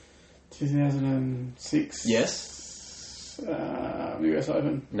 2006. Yes. US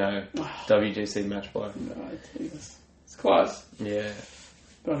Open. No. WGC match play. No, Jesus. It's close. Yeah.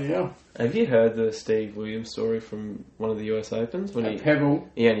 Bloody hell. Have you heard the Steve Williams story from one of the US Opens? When Pebble.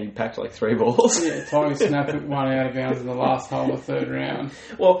 Yeah, and he packed like 3 balls. Yeah, Tiger snapped one out of bounds in the last hole of the 3rd round.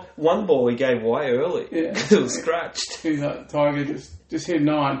 Well, one ball he gave away early. Yeah. Because it was scratched. He's like, Tiger just hit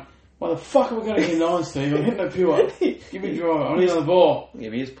 9. Why the fuck am I going to get 9, Steve? I'm hitting a pure. Give me a driver. I'm on the ball. Yeah,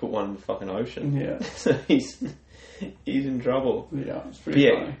 but he just put one in the fucking ocean. Yeah. So he's in trouble. Yeah, it's pretty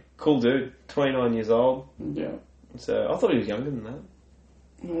funny. Cool dude. 29 years old. Yeah. So I thought he was younger than that.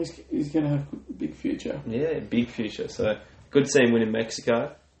 Well, he's going to have a big future. Yeah, big future. So good to see him win in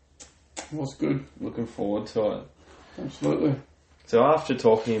Mexico. Was good. Looking forward to it. Absolutely. So after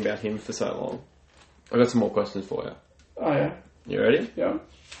talking about him for so long, I've got some more questions for you. Oh, yeah. You ready? Yeah.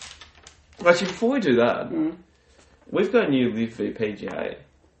 Actually, before we do that, we've got a new LIV v PGA.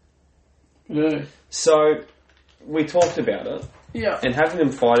 Really? So we talked about it. Yeah. And having them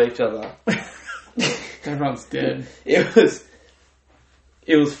fight each other. Everyone's dead. It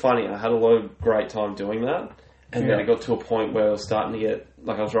was funny. I had a lot of great time doing that. And then I got to a point where I was starting to get,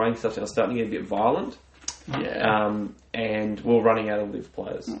 like I was writing stuff and I was starting to get a bit violent. Yeah. And we were running out of LIV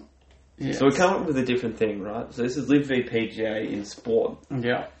players. Yes. So we come up with a different thing, right? So this is LIV v PGA in sport.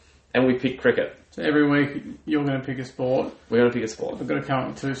 Yeah. And we pick cricket. So every week you're going to pick a sport. We're going to pick a sport. We've got to come up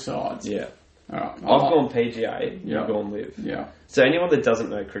with 2 sides. Yeah. Alright. I've gone PGA, you've gone LIV. Yeah. So anyone that doesn't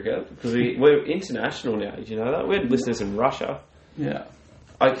know cricket, because we're international now, did you know that? We had listeners in Russia. Yeah.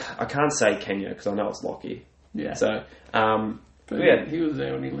 I can't say Kenya because I know it's Lockie. Yeah. So, he was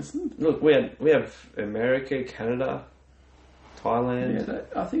there when he listened. Look, we have America, Canada, Thailand.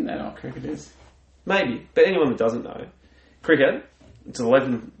 Yeah, I think they know what cricket is. Maybe, but anyone that doesn't know, cricket, it's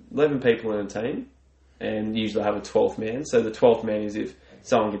 11 people in a team, and usually have a 12th man. So the 12th man is if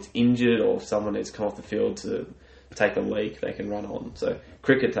someone gets injured or if someone needs to come off the field to take a leak, they can run on. So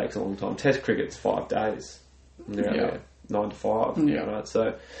cricket takes a long time. Test cricket's 5 days. And they're out there 9 to 5. Yeah. Right?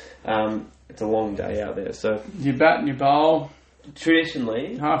 So it's a long day out there. So you bat and you bowl.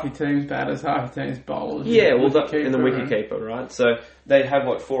 Traditionally, half your team's batters, half your team's bowlers. Yeah, well, and the wicketkeeper, right? So they'd have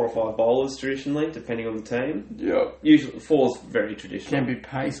like 4 or 5 bowlers traditionally, depending on the team. Yep. Usually 4's very traditional. Can be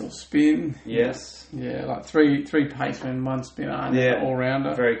pace or spin. Yes. Yeah, like three pacemen, 1 spinner, and all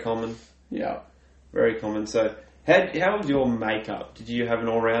rounder. Very common. Yeah. Very common. So how was your makeup? Did you have an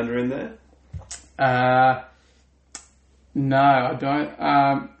all rounder in there? No, I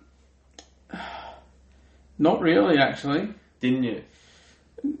don't. Not really, actually. Didn't you?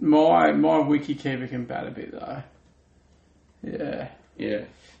 My wicketkeeper can bat a bit though. Yeah. Yeah.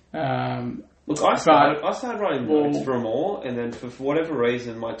 Look, I started writing notes for them all, and then for whatever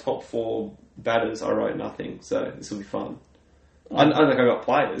reason, my top 4 batters, I wrote nothing. So this will be fun. I think I got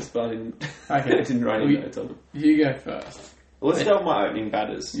players, but I didn't. I didn't write any notes on them. You go first. Well, let's start with my opening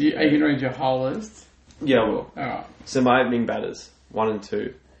batters. Are you going to read your whole list? Yeah, I will. Alright. So my opening batters, 1 and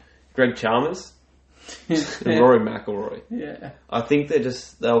 2, Greg Chalmers. And Rory McIlroy. Yeah. I think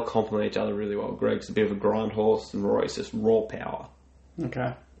they'll complement each other really well. Greg's a bit of a grind horse and Rory's just raw power.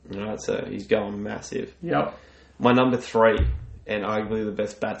 Okay. Alright, so he's going massive. Yep. My number 3, and arguably the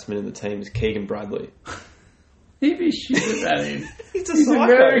best batsman in the team, is Keegan Bradley. He'd be shit at batting. He's psycho.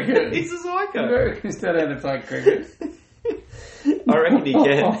 American. He's a psycho. Americans don't know how to play cricket. I reckon he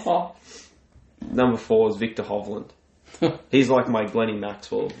can. Number 4 is Victor Hovland. He's like my Glennie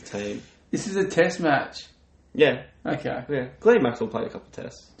Maxwell of the team. This is a test match. Yeah. Okay. Yeah. Glennie Maxwell played a couple of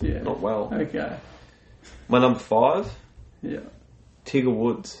tests. Yeah. Not well. Okay. My number 5. Yeah. Tiger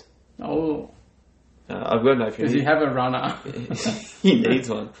Woods. Oh. I've got to know if does he have a runner? He needs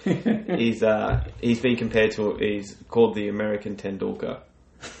one. He's been compared to. He's called the American Tendulkar.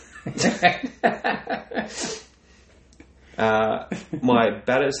 My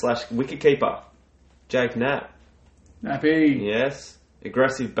batter / wicketkeeper, Jake Knapp. Nappy. Yes,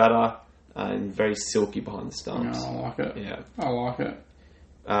 aggressive batter and very silky behind the stumps. No, I like it. Yeah, I like it.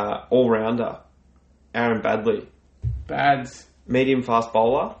 All rounder, Aaron Badley. Bads. Medium fast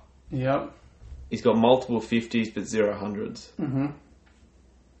bowler. Yep. He's got multiple 50s but 0 100s. Mm-hmm.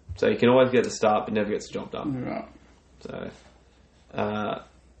 So he can always get the start but never gets the job done. Right. So,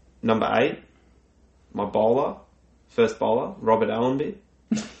 number 8, my bowler, first bowler, Robert Allenby.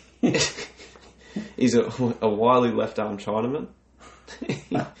 He's a wily left-arm Chinaman.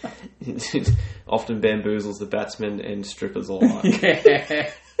 He often bamboozles the batsmen and strippers alike. Yeah.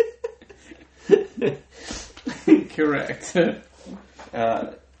 Correct.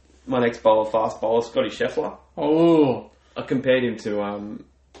 My next bowler, fast bowler, Scotty Scheffler. Oh. I compared him to,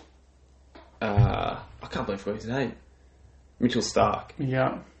 I can't believe I forgot his name. Mitchell Stark.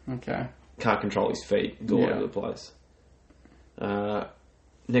 Yeah, okay. Can't control his feet. He's all over the place.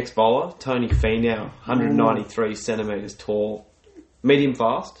 Next bowler, Tony Finau, 193 centimetres tall. Medium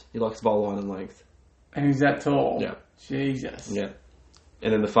fast. He likes to bowl line and length. And he's that tall? Yeah. Jesus. Yeah.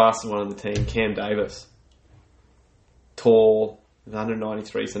 And then the fastest one on the team, Cam Davis. Tall,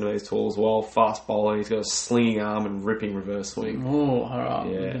 193 centimetres tall as well. Fast bowler. He's got a slinging arm and ripping reverse swing. Oh,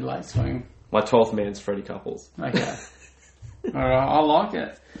 alright. Yeah. leg swing. My 12th man's Freddie Couples. Okay. All right, I like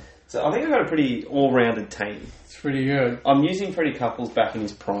it. So I think I've got a pretty all-rounded team. It's pretty good. I'm using Freddie Couples back in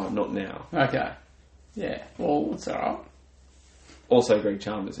his prime, not now. Okay. Yeah, well, it's all right. Also, Greg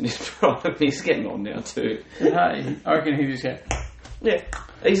Chalmers in his prime. He's getting on now too. Hey, I reckon he just get. Yeah,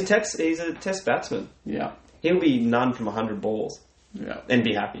 he's a test batsman. Yeah. He'll be none from 100 balls. Yeah. And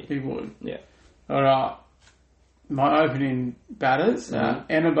be happy. He would. Yeah. All right. My opening batters,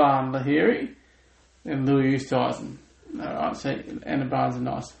 Anaban Lahiri and Louis Oosthuizen. All right, so Anaban's a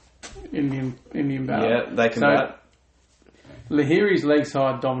nice Indian batter. Yeah, they can bat. Lahiri's leg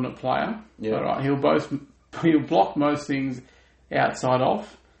side dominant player. Yeah. All right, he'll block most things outside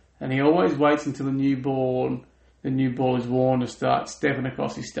off, and he always waits until the new ball is worn to start stepping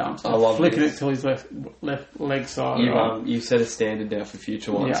across his stumps. I love flicking this. it till his left leg side. You set a standard now for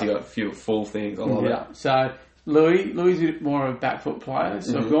future ones. Yeah. You got a few full things. I love it. So Louis is a bit more of a back foot player.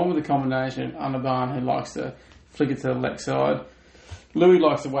 So I've gone with a combination. Anaban, who likes to flick it to the leg side. Louis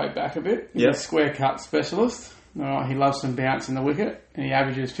likes to wait back a bit. He's a square cut specialist. All right, he loves some bounce in the wicket, and he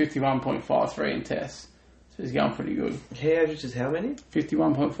averages 51.53 in tests. So he's going pretty good. He averages how many?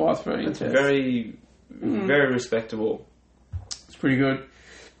 51.53 in tests. Very, very respectable. It's pretty good.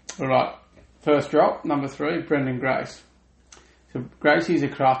 All right, first drop, number 3, Brendan Grace. So Gracie's a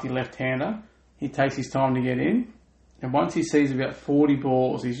crafty left-hander. He takes his time to get in, and once he sees about 40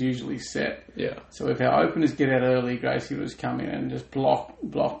 balls, he's usually set. Yeah. So if our openers get out early, Gracie will just come in and just block,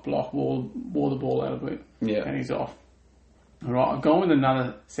 wall the ball out of it. Yeah. And he's off. All right, I've gone with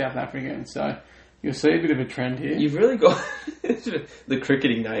another South African, so you'll see a bit of a trend here. You've really got the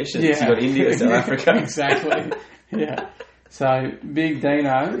cricketing nations. You've got India, South Africa. Exactly. Yeah. So Big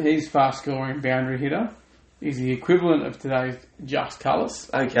Dino, he's fast-scoring boundary hitter. He's the equivalent of today's Jux Cullis.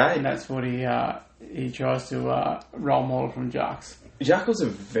 Okay. And that's what he tries to role model from Jux. Jackal's a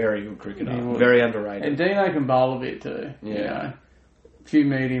very good cricketer. Very underrated. And Dino can bowl a bit too. Yeah. You know, a few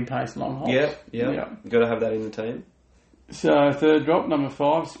medium pace long hops. Yeah. Got to have that in the team. So third drop, number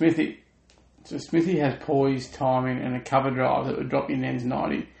 5, Smithy. So Smithy has poise, timing, and a cover drive that would drop your ends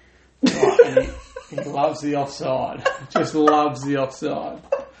 90. Right, and he loves the offside. Just loves the offside.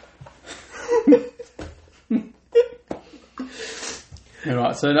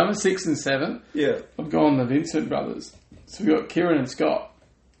 Alright, so number 6 and 7. Yeah. I've gone the Vincent brothers. So we've got Kieran and Scott.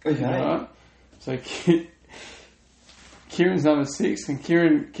 Okay. Right? So Kieran's number 6, and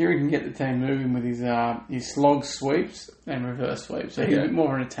Kieran can get the team moving with his slog sweeps and reverse sweeps. So he's a bit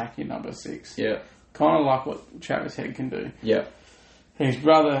more of an attacking number 6. Yeah. Kind of like what Travis Head can do. Yeah. His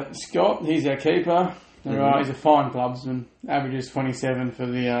brother Scott, he's our keeper. He's a fine clubsman. Averages 27 for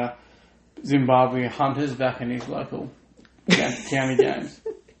the Zimbabwe Hunters back in his local county games.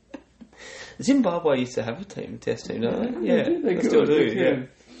 Zimbabwe used to have a test team, don't they? Yeah, they still do. Yeah.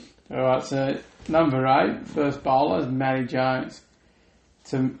 All right, so number 8, first bowler is Matty Jones.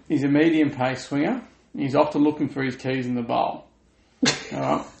 So he's a medium pace swinger. He's often looking for his keys in the bowl. All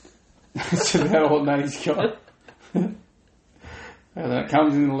right, that's about all Matty's got. And that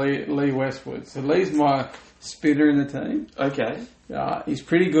comes in Lee Westwood. So Lee's my spitter in the team. Okay. He's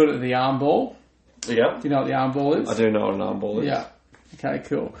pretty good at the arm ball. Yeah. Do you know what the arm ball is? I do know what an arm ball is. Yeah. Okay,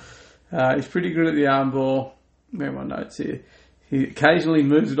 cool. He's pretty good at the arm ball. Where are my notes here? He occasionally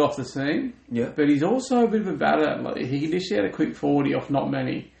moves it off the seam. Yeah. But he's also a bit of a batter. Like, he can dish out a quick 40 off not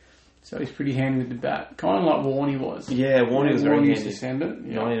many. So he's pretty handy with the bat. Kind of like Warney was. Yeah, Warney was very handy. used to send it.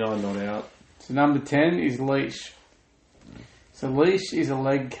 Yeah. 99 not out. So number 10 is Leash. So Leash is a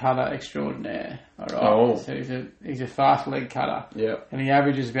leg cutter extraordinaire. All right. Oh. So he's a fast leg cutter. Yeah. And he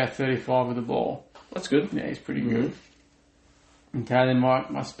averages about 35 with the ball. That's good. Yeah, he's pretty good. Okay, then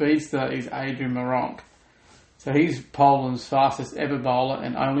my speedster is Adrian Maronk. So he's Poland's fastest ever bowler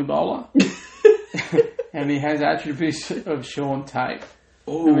and only bowler. And he has attributes of Sean Tate.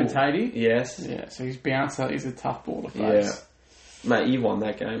 Remember Tatey? Yes. Yeah, so his bouncer is a tough ball to face. Yeah. Mate, you won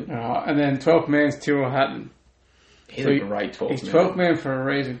that game. And then 12th man's Tyrrell Hatton. He's a great 12th man. He's 12th man for a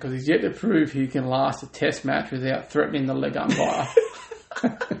reason, because he's yet to prove he can last a test match without threatening the leg umpire.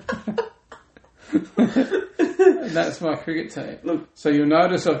 And that's my cricket team. Look, so you'll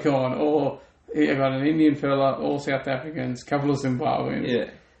notice I've gone, I've got an Indian fella, all South Africans, couple of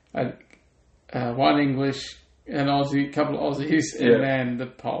Zimbabweans, one English, an Aussie, couple of Aussies, and then the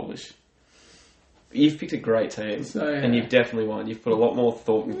Polish. You've picked a great team, and you've definitely won. You've put a lot more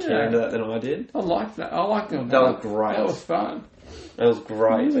thought and care into that than I did. I like that. I like doing that. That was great. That was fun. That was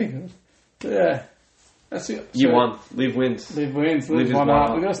great. Really good. Yeah. That's it. You won. Liv wins. Liv wins. Liv is one one up.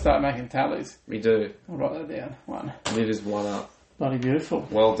 up. We've got to start making tallies. We do. I'll write that down. 1. Liv is 1 up. Bloody beautiful.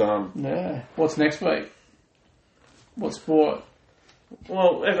 Well done. Yeah. What's next week? What sport?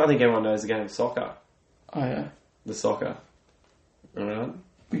 Well, I think everyone knows the game of soccer. Oh, yeah. The soccer. Alright?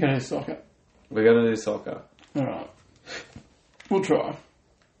 We're going to do soccer. We're going to do soccer. Alright. We'll try. I've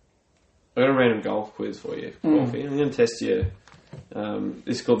got a random golf quiz for you, Corfey. I'm going to test you.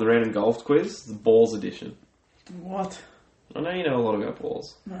 This is called the Random Golf Quiz, the Balls Edition. What? I know you know a lot about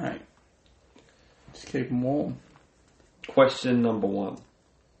balls. Mate. Just keep them warm. Question number 1.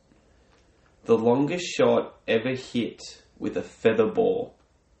 The longest shot ever hit with a feather ball.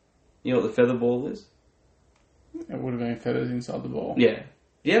 You know what the feather ball is? It would have been feathers inside the ball. Yeah.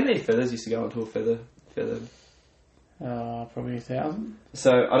 Do you know how many feathers used to go into a feather? Probably 1,000.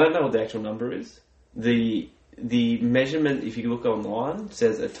 So, I don't know what the actual number is. The measurement, if you look online,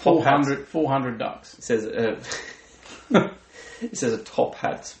 says a top 400 ducks. It says it says a top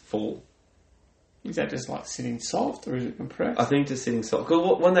hat's full. Is that just like sitting soft or is it compressed? I think just sitting soft.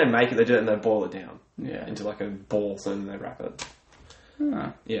 Because when they make it, they do it and they boil it down. Yeah. Into like a ball, so then they wrap it.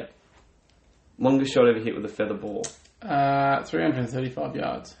 Ah. Yeah. Longest shot ever hit with a feather ball. 335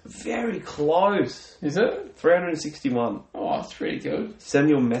 yards. Very close. Is it? 361. Oh, that's pretty good.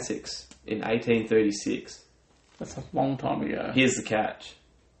 Samuel Messick in 1836. That's a long time ago. Here's the catch.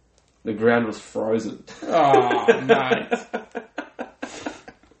 The ground was frozen. Oh, mate.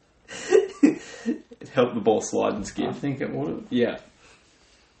 It helped the ball slide and skip. I think it would have. Yeah.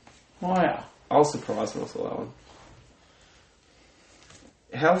 Wow. I was surprised when I saw that one.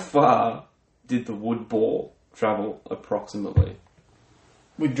 How far did the wood ball travel approximately?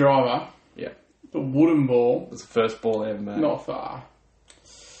 With driver, Yeah. the wooden ball, It was the first ball I ever made. not far.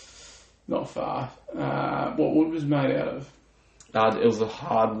 Not far. What wood was made out of? It was a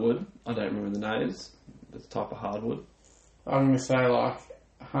hardwood. I don't remember the names. The type of hardwood. I'm going to say like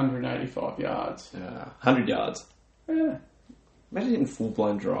 185 yards. 100 yards. Yeah. Imagine hitting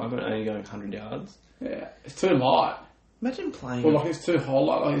full-blown drive and only going 100 yards. Yeah. It's too light. Imagine playing... Well, like it's too hot.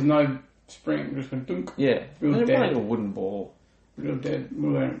 Like there's no spring. Just went dunk. Yeah. Real Imagine dead. playing a wooden ball. Real dead.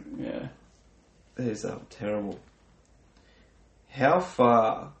 Yeah. That is terrible. How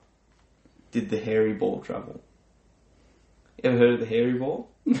far did the hairy ball travel? Ever heard of the hairy ball?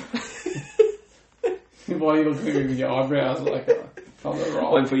 Why are you looking at me with your eyebrows like a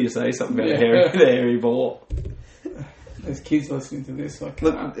roll? Waiting for you to say something about the hairy ball. There's kids listening to this. Like,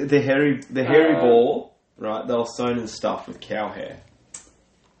 Look, the hairy ball, right? They were sewn and stuffed with cow hair.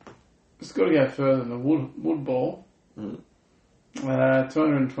 It's got to go further than the wood ball.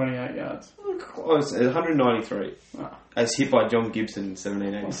 228 yards. Close, 193. Ah. As hit by John Gibson in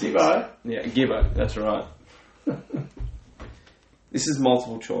 1786. Gibbo? Yeah, Gibbo, that's right. This is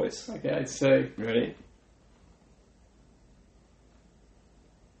multiple choice. Okay, so Ready?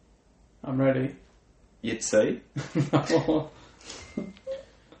 I'm ready. You'd see.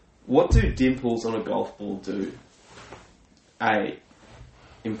 What do dimples on a golf ball do? A.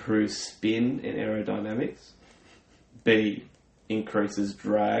 Improves spin and aerodynamics. B. Increases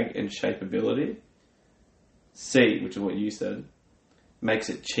drag and shapeability. C, which is what you said, makes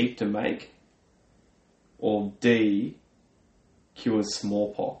it cheap to make. Or D, cures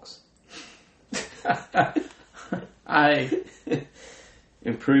smallpox. A.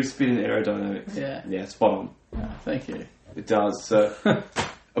 Improves spin and aerodynamics. Yeah. Yeah, spot on. Oh, thank you. It does. So,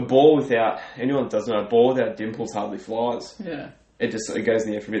 a ball without, anyone that doesn't know, a ball without dimples hardly flies. Yeah. It goes in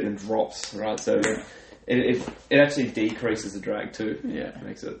the air for a bit and then drops, right? So, it actually decreases the drag too. Yeah. It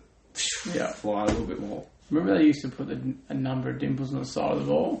makes it Yeah. fly a little bit more. Remember they used to put a number of dimples on the side of the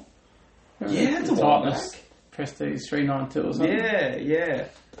ball? Remember Yeah, it's a while Tightness back. Prestige 392 or something? Yeah.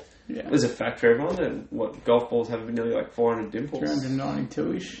 Yeah. There's a fact for everyone that golf balls have nearly like 400 dimples.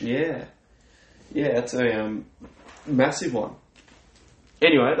 392-ish. Yeah, that's a massive one.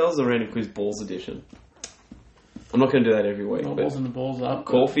 Anyway, that was the Random Quiz Balls edition. I'm not going to do that every week. Well, but balls and the balls up.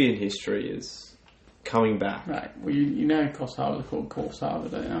 Corfey in history is coming back. Right. Well, you know Coffs Harbour's called Coffs Harbour,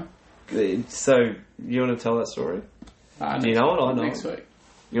 don't you? So, you want to tell that story? Do you know it? I know Next it. week.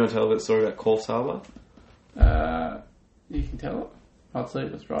 You want to tell the story about Corfs Harbour? You can tell it. I'll see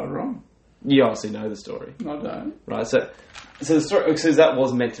if it's right or wrong. You obviously know the story. I don't. Right, so the story, because that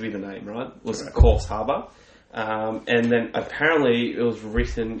was meant to be the name, right? Was Correct. Corfs Harbour. And then apparently it was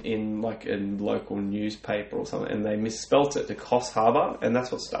written in like a local newspaper or something, and they misspelt it to Coffs Harbour, and that's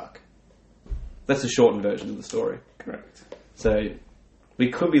what stuck. That's the shortened version of the story. Correct. So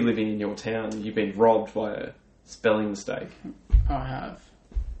we could be living in your town and you've been robbed by a spelling mistake, I have.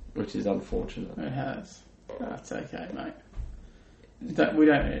 which is unfortunate. It has. That's okay, mate. We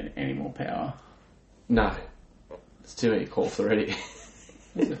don't need any more power. No. There's too many Corfs already.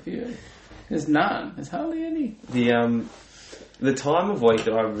 There's a few. There's none. There's hardly any. The time of week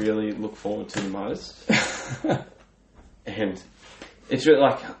that I really look forward to the most, and It's really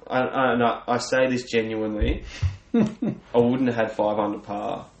like I say this genuinely. I wouldn't have had 5 under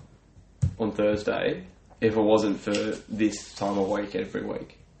par on Thursday if it wasn't for this time of week every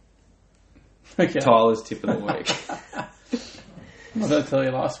week. Okay. Tyler's tip of the week. What did I tell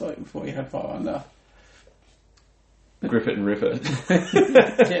you last week before you had 5 under? Grip it and rip it.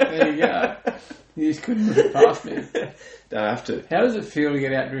 Yeah, there you go. You just couldn't rip it past me. Don't have to. How does it feel to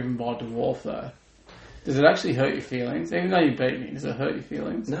get outdriven by a dwarf, though? Does it actually hurt your feelings? Even though you beat me, does it hurt your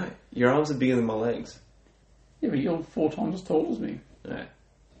feelings? No. Your arms are bigger than my legs. Yeah, but you're 4 times as tall as me. No.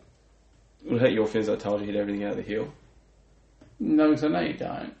 It would hurt your feelings. I told you hit everything out of the heel. No, because I know you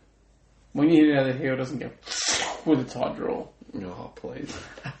don't. When you hit it out of the heel, it doesn't go with a tight draw. Oh, please.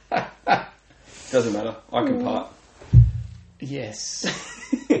 Doesn't matter. I can putt. Yes.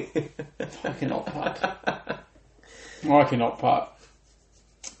 I cannot putt. I cannot putt.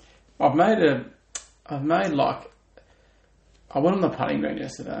 I went on the putting green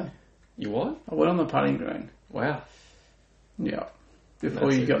yesterday. You what? I went on the putting green. Wow. Yeah.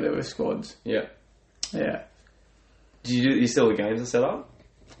 Before you got there with squads. Yeah. Yeah. Did you still the games are set up?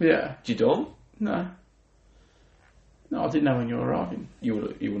 Yeah. Did you do them? No. No, I didn't know when you were arriving. You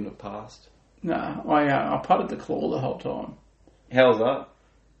wouldn't have passed. No, I putted the claw the whole time. How's that?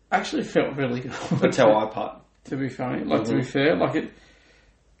 Actually felt really good. That's how I putt. To be funny. To be fair,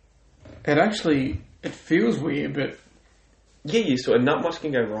 it feels weird, but... Yeah, you saw it. Not much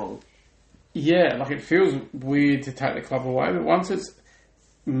can go wrong. Yeah, it feels weird to take the club away, but once it's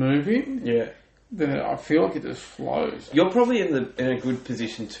moving... Yeah. Then I feel like it just flows. You're probably in a good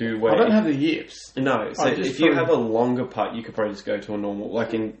position too. Where I don't have the yips. No, so if you have a longer putt, you could probably just go to a normal.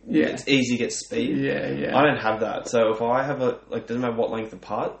 It's easy to get speed. Yeah. I don't have that, so if I have doesn't matter what length of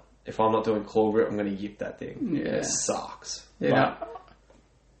putt. If I'm not doing claw grip, I'm going to yip that thing. Yeah, it sucks. Yeah,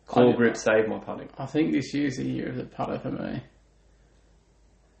 claw grip saved my putting. I think this year's the year of the putter for me.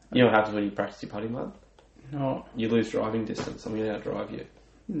 You know what happens when you practice your putting, mate? No, you lose driving distance. I'm going to outdrive you.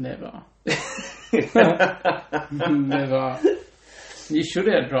 Never. Never. You should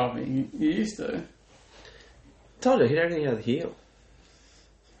outdrive me. You used to. Told you, hit everything out of the heel.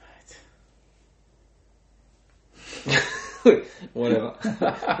 Whatever.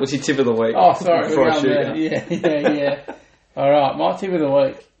 What's your tip of the week? Oh, sorry. Before I shoot you. Yeah. Alright, my tip of the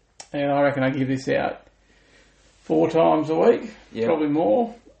week. And I reckon I give this out 4 times a week. Yep. Probably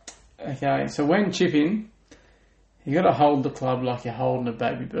more. Okay, so when chipping, you got to hold the club like you're holding a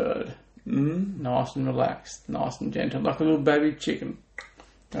baby bird. Nice and relaxed, nice and gentle, like a little baby chicken.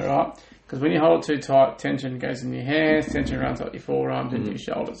 Alright? Because when you hold it too tight, tension goes in your hands, tension runs up your forearms into your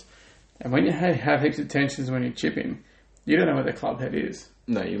shoulders. And when you have heaps of tensions when you're chipping, you don't know where the club head is.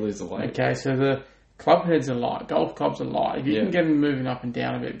 No, you lose the weight. Okay, so the club heads are light, golf clubs are light. If you can get them moving up and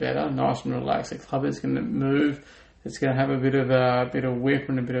down a bit better, nice and relaxed, the club head's going to move. It's going to have a bit of whip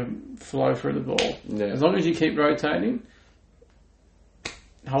and a bit of flow through the ball. Yeah. As long as you keep rotating,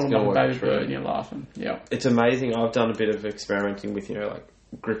 hold them like a baby bird and you're laughing. Yeah. It's amazing. I've done a bit of experimenting with,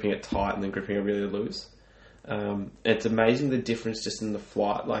 gripping it tight and then gripping it really loose. It's amazing the difference just in the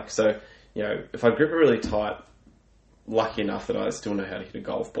flight. If I grip it really tight, lucky enough that I still know how to hit a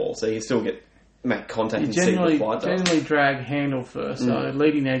golf ball. So you still make contact and see the flight. Generally drag handle first. So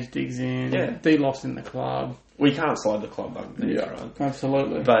leading edge digs in, D-locks in the club. We can't slide the club underneath, right?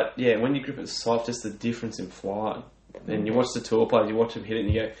 Absolutely. But when you grip it soft, just the difference in flight. And you watch the tour players, you watch them hit it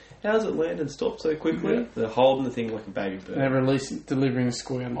and you go, how does it land and stop so quickly? Yeah. They're holding the thing like a baby bird. And they're delivering a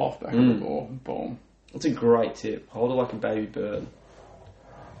square off back of the ball. Boom. That's a great tip. Hold it like a baby bird.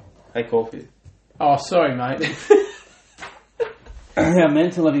 Hey, Corfey. Oh, sorry, mate. How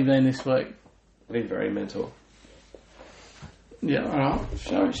mental have you been this week? I've been very mental. Yeah, alright.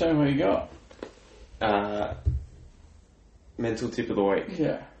 Show me what you got. Mental tip of the week.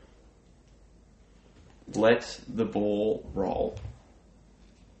 Yeah. Let the ball roll.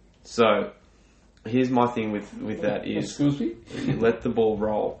 So, here's my thing with that is... Excuse me? Let the ball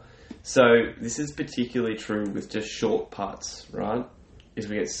roll. So, this is particularly true with just short putts, right? Is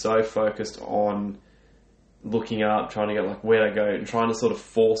we get so focused on looking up, trying to get where to go, and trying to sort of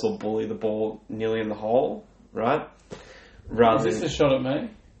force or bully the ball nearly in the hole, right? Is this a shot at me?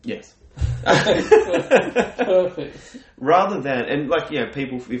 Yes. Perfect. Rather than, and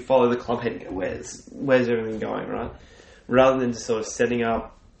people follow the club head and go, where's everything going, right? Rather than just sort of setting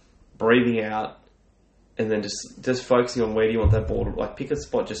up, breathing out, and then just focusing on where do you want that ball to, pick a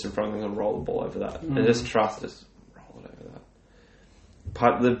spot just in front of them and roll the ball over that. And just trust, just roll it over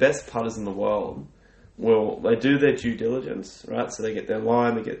that. The best putters in the world, they do their due diligence, right? So they get their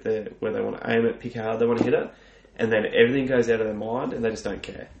line, they get where they want to aim it, pick how hard they want to hit it, and then everything goes out of their mind and they just don't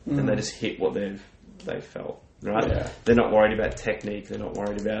care. And they just hit what they've felt. right? Yeah. They're not worried about technique. They're not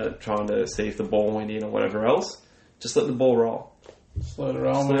worried about trying to see if the ball went in or whatever else. Just let the ball roll. Just let it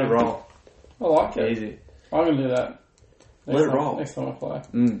roll. Just let it roll. I like it. Easy. I'm going to do that. Let it roll. Next time I play.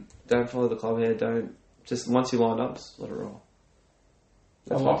 Don't follow the club here. Don't. Just once you line up, just let it roll.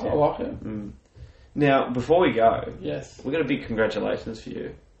 I like it. Now, before we go, Yes. we've got a big congratulations for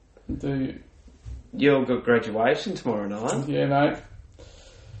you. Do you? You've got graduation tomorrow night. Yeah, mate.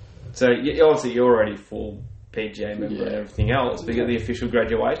 So, obviously, you're already full PGA member and everything else, but you got the official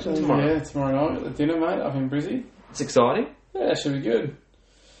graduation tomorrow. Yeah, tomorrow night at the dinner, mate, up in Brizzy. It's exciting. Yeah, it should be good.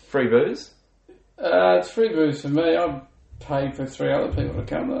 Free booze. It's free booze for me. I paid for 3 other people to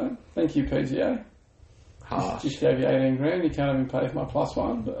come, though. Thank you, PGA. Just gave you 18 grand. You can't even pay for my plus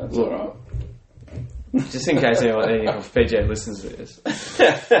one, but that's alright. Just in case any of PGA listens to this.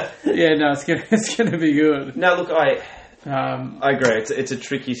 Yeah, no, it's gonna be good. No, look, I agree. It's a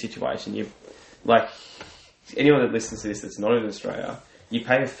tricky situation. You anyone that listens to this that's not in Australia, you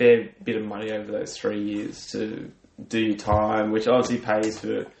pay a fair bit of money over those 3 years to do your time, which obviously pays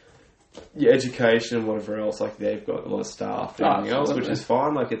for your education and whatever else. Like, they've got a lot of staff and everything else, which is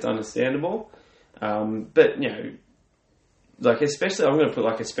fine. Like, it's understandable. But, you know, like, especially, I'm going to put,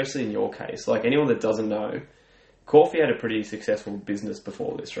 especially in your case, like, anyone that doesn't know, Corfey had a pretty successful business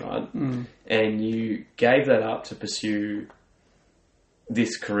before this, right? And you gave that up to pursue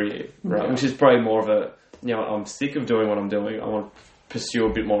this career, right? Which is probably more of a, you know, I'm sick of doing what I'm doing. I want to pursue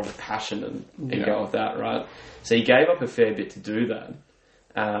a bit more of a passion and go with that, right? So you gave up a fair bit to do that.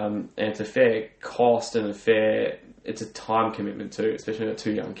 And it's a fair cost and it's a time commitment too, especially with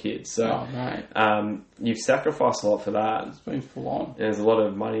 2 young kids. So, you've sacrificed a lot for that. It's been full on. And there's a lot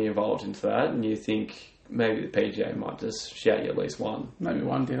of money involved into that, and you think maybe the PGA might just shout you at least one. Maybe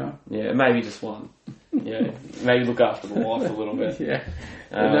one dinner. Yeah, maybe just one. Yeah, maybe look after the wife a little bit. Yeah.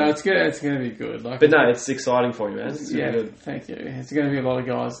 No, it's going to be good. But no, it's exciting for you, man. It's really good. Thank you. It's going to be a lot of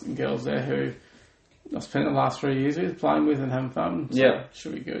guys and girls there who I've spent the last 3 years with, playing with and having fun. So it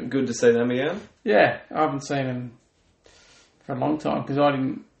should be good. Good to see them again. Yeah, I haven't seen them for a long time because I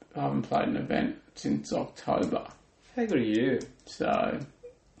haven't played an event since October. How good are you? So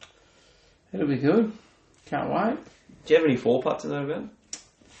it'll be good. Can't wait. Do you have any 4-putts in that event?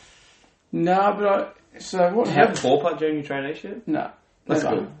 No, but Did you have a 4-putt during your traineeship? No. That's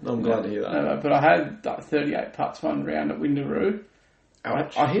good. I'm glad to hear that. No, but I had 38 putts one round at Windaroo.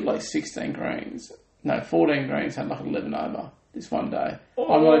 Ouch. I hit 16 greens. No, 14 greens, had 11 over this one day.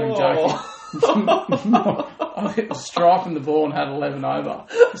 I'm not even joking. I hit the stripe in the ball and had 11 over.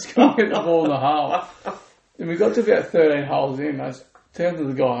 Just couldn't get the ball in the hole. And we got to about 13 holes in. I was turned to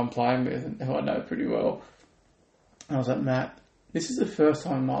the guy I'm playing with, and who I know pretty well. And I was like, Matt, this is the first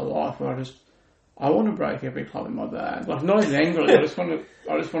time in my life where I want to break every club in my bag. Like, not even angrily. I just want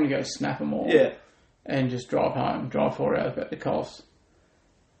to go snap them all. Yeah. And just drive home. Drive 4 hours about the cost.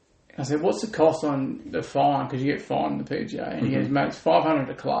 I said, what's the cost on the fine? Because you get fined in the PGA. And he goes, mate, it's $500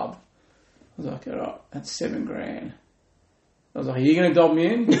 a club. I was like, all right, that's $7,000. I was like, are you going to dob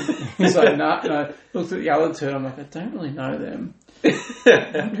me in? He's like, no. Looked at the other two. I'm like, I don't really know them.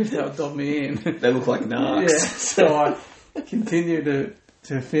 I wonder if they'll dob me in. They look like narcs. Yeah. So I continued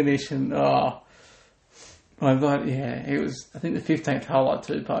to finish and, it was, I think the 15th hole I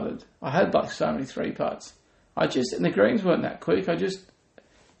 2-putted. I had so many 3-putts. And the greens weren't that quick. I just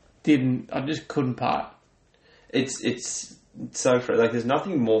couldn't putt. It's so there's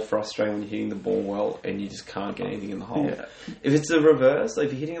nothing more frustrating when you're hitting the ball well and you just can't get anything in the hole. Yeah. If it's the reverse, like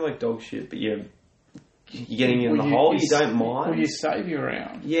if you're hitting it like dog shit, but you're getting in the hole, you don't mind. Well, you save your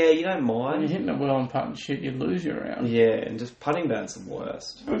round. Yeah, you don't mind. When you're hitting it well and putting shit, you lose your round. Yeah, and just putting bad's the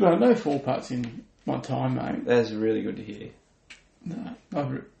worst. I've got no 4-putts in my time, mate. That's really good to hear. No,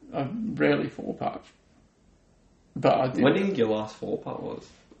 I've rarely 4-putt. But I did. When do you think your last 4-putt was?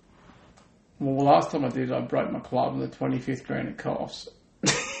 Well, last time I did, I broke my club on the 25th green at Corfs.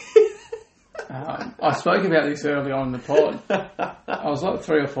 I spoke about this early on in the pod. I was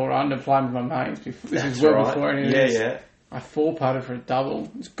 3 or 4 under playing with my mates. This is well before any of this. Yeah. I 4-putted for a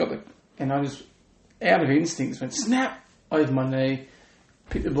double. And I just, out of instincts, went snap over my knee,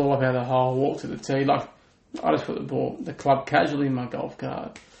 picked the ball up out of the hole, walked to the tee. I just put the club casually in my golf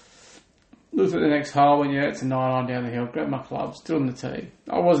cart. Looked at the next hole when it's a 9-iron down the hill, grabbed my club, still in the tee.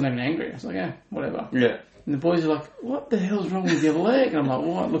 I wasn't even angry. I was like, yeah, whatever. Yeah. And the boys are like, what the hell's wrong with your leg? And I'm like,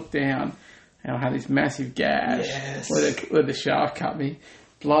 what? I looked down and I had this massive gash where the shaft cut me,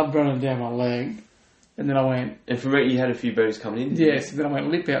 blood running down my leg. And then I went... And from it, you had a few birdies coming in? Yes, then I went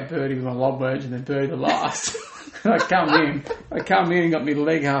lip out birdie with my lob wedge and then birdie the last. And I come in and got my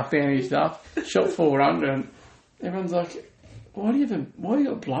leg half bandaged up, shot 4 under, and everyone's like... why do you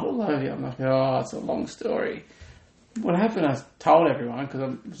got blood all over you? I'm like, oh, it's a long story. What happened? I told everyone because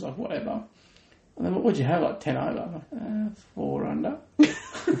I was like, whatever. And then, what'd you have? Like 10 over. I'm like, 4 under. They're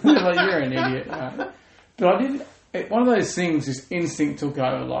like, you're an idiot. Right? But I didn't. One of those things, this instinct took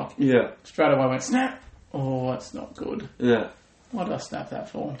over. Like, straight away I went snap. Oh, that's not good. Yeah. What did I snap that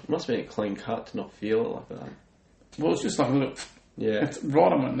for? It must be a clean cut to not feel it like that. Well, it's just like a little. Yeah. It's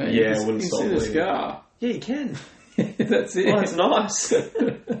right on my knee. Yeah, it wouldn't stop bleeding. You see the scar. Yeah, you can. That's it. Oh, that's nice.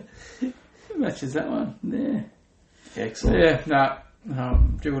 Matches that one. Yeah. Excellent. Yeah,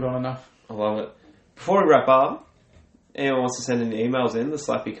 dribbled on enough. I love it. Before we wrap up, anyone wants to send any emails in,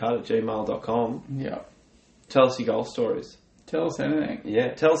 theslappycut@gmail.com. Yeah. Tell us your golf stories. Tell us anything.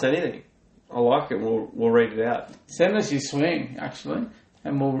 Yeah, tell us anything. I like it. We'll read it out. Send us your swing, actually,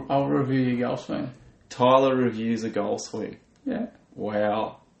 and I'll review your golf swing. Tyler reviews a golf swing. Yeah.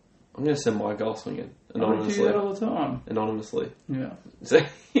 Wow. I'm going to send my golf swing in anonymously. I review that all the time. Anonymously. Yeah. So,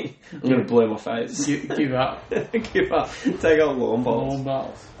 I'm going to blur my face. Give up. Give up. Take out lawn bowls. Lawn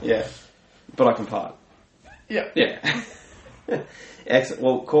bowls. Yeah. But I can part. Yeah. Yeah. Excellent.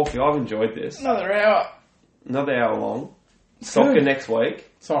 Well, Corfey, I've enjoyed this. Another hour long. Soccer next week.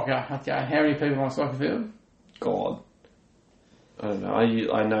 Soccer. Okay. How many people on a soccer field? God. I don't know.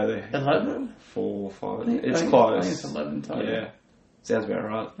 I know they're 11? 4 or 5. I It's think close. it's 11 total. Yeah. Sounds about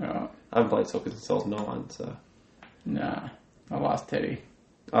right. Alright. I haven't played soccer since I was 9, so. Nah. I'll ask Teddy.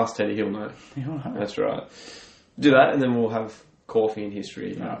 Ask Teddy, he'll know. He'll know. That's right. Do that, and then we'll have Corfey in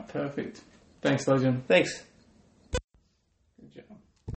history. Alright, perfect. Thanks, Legend. Thanks.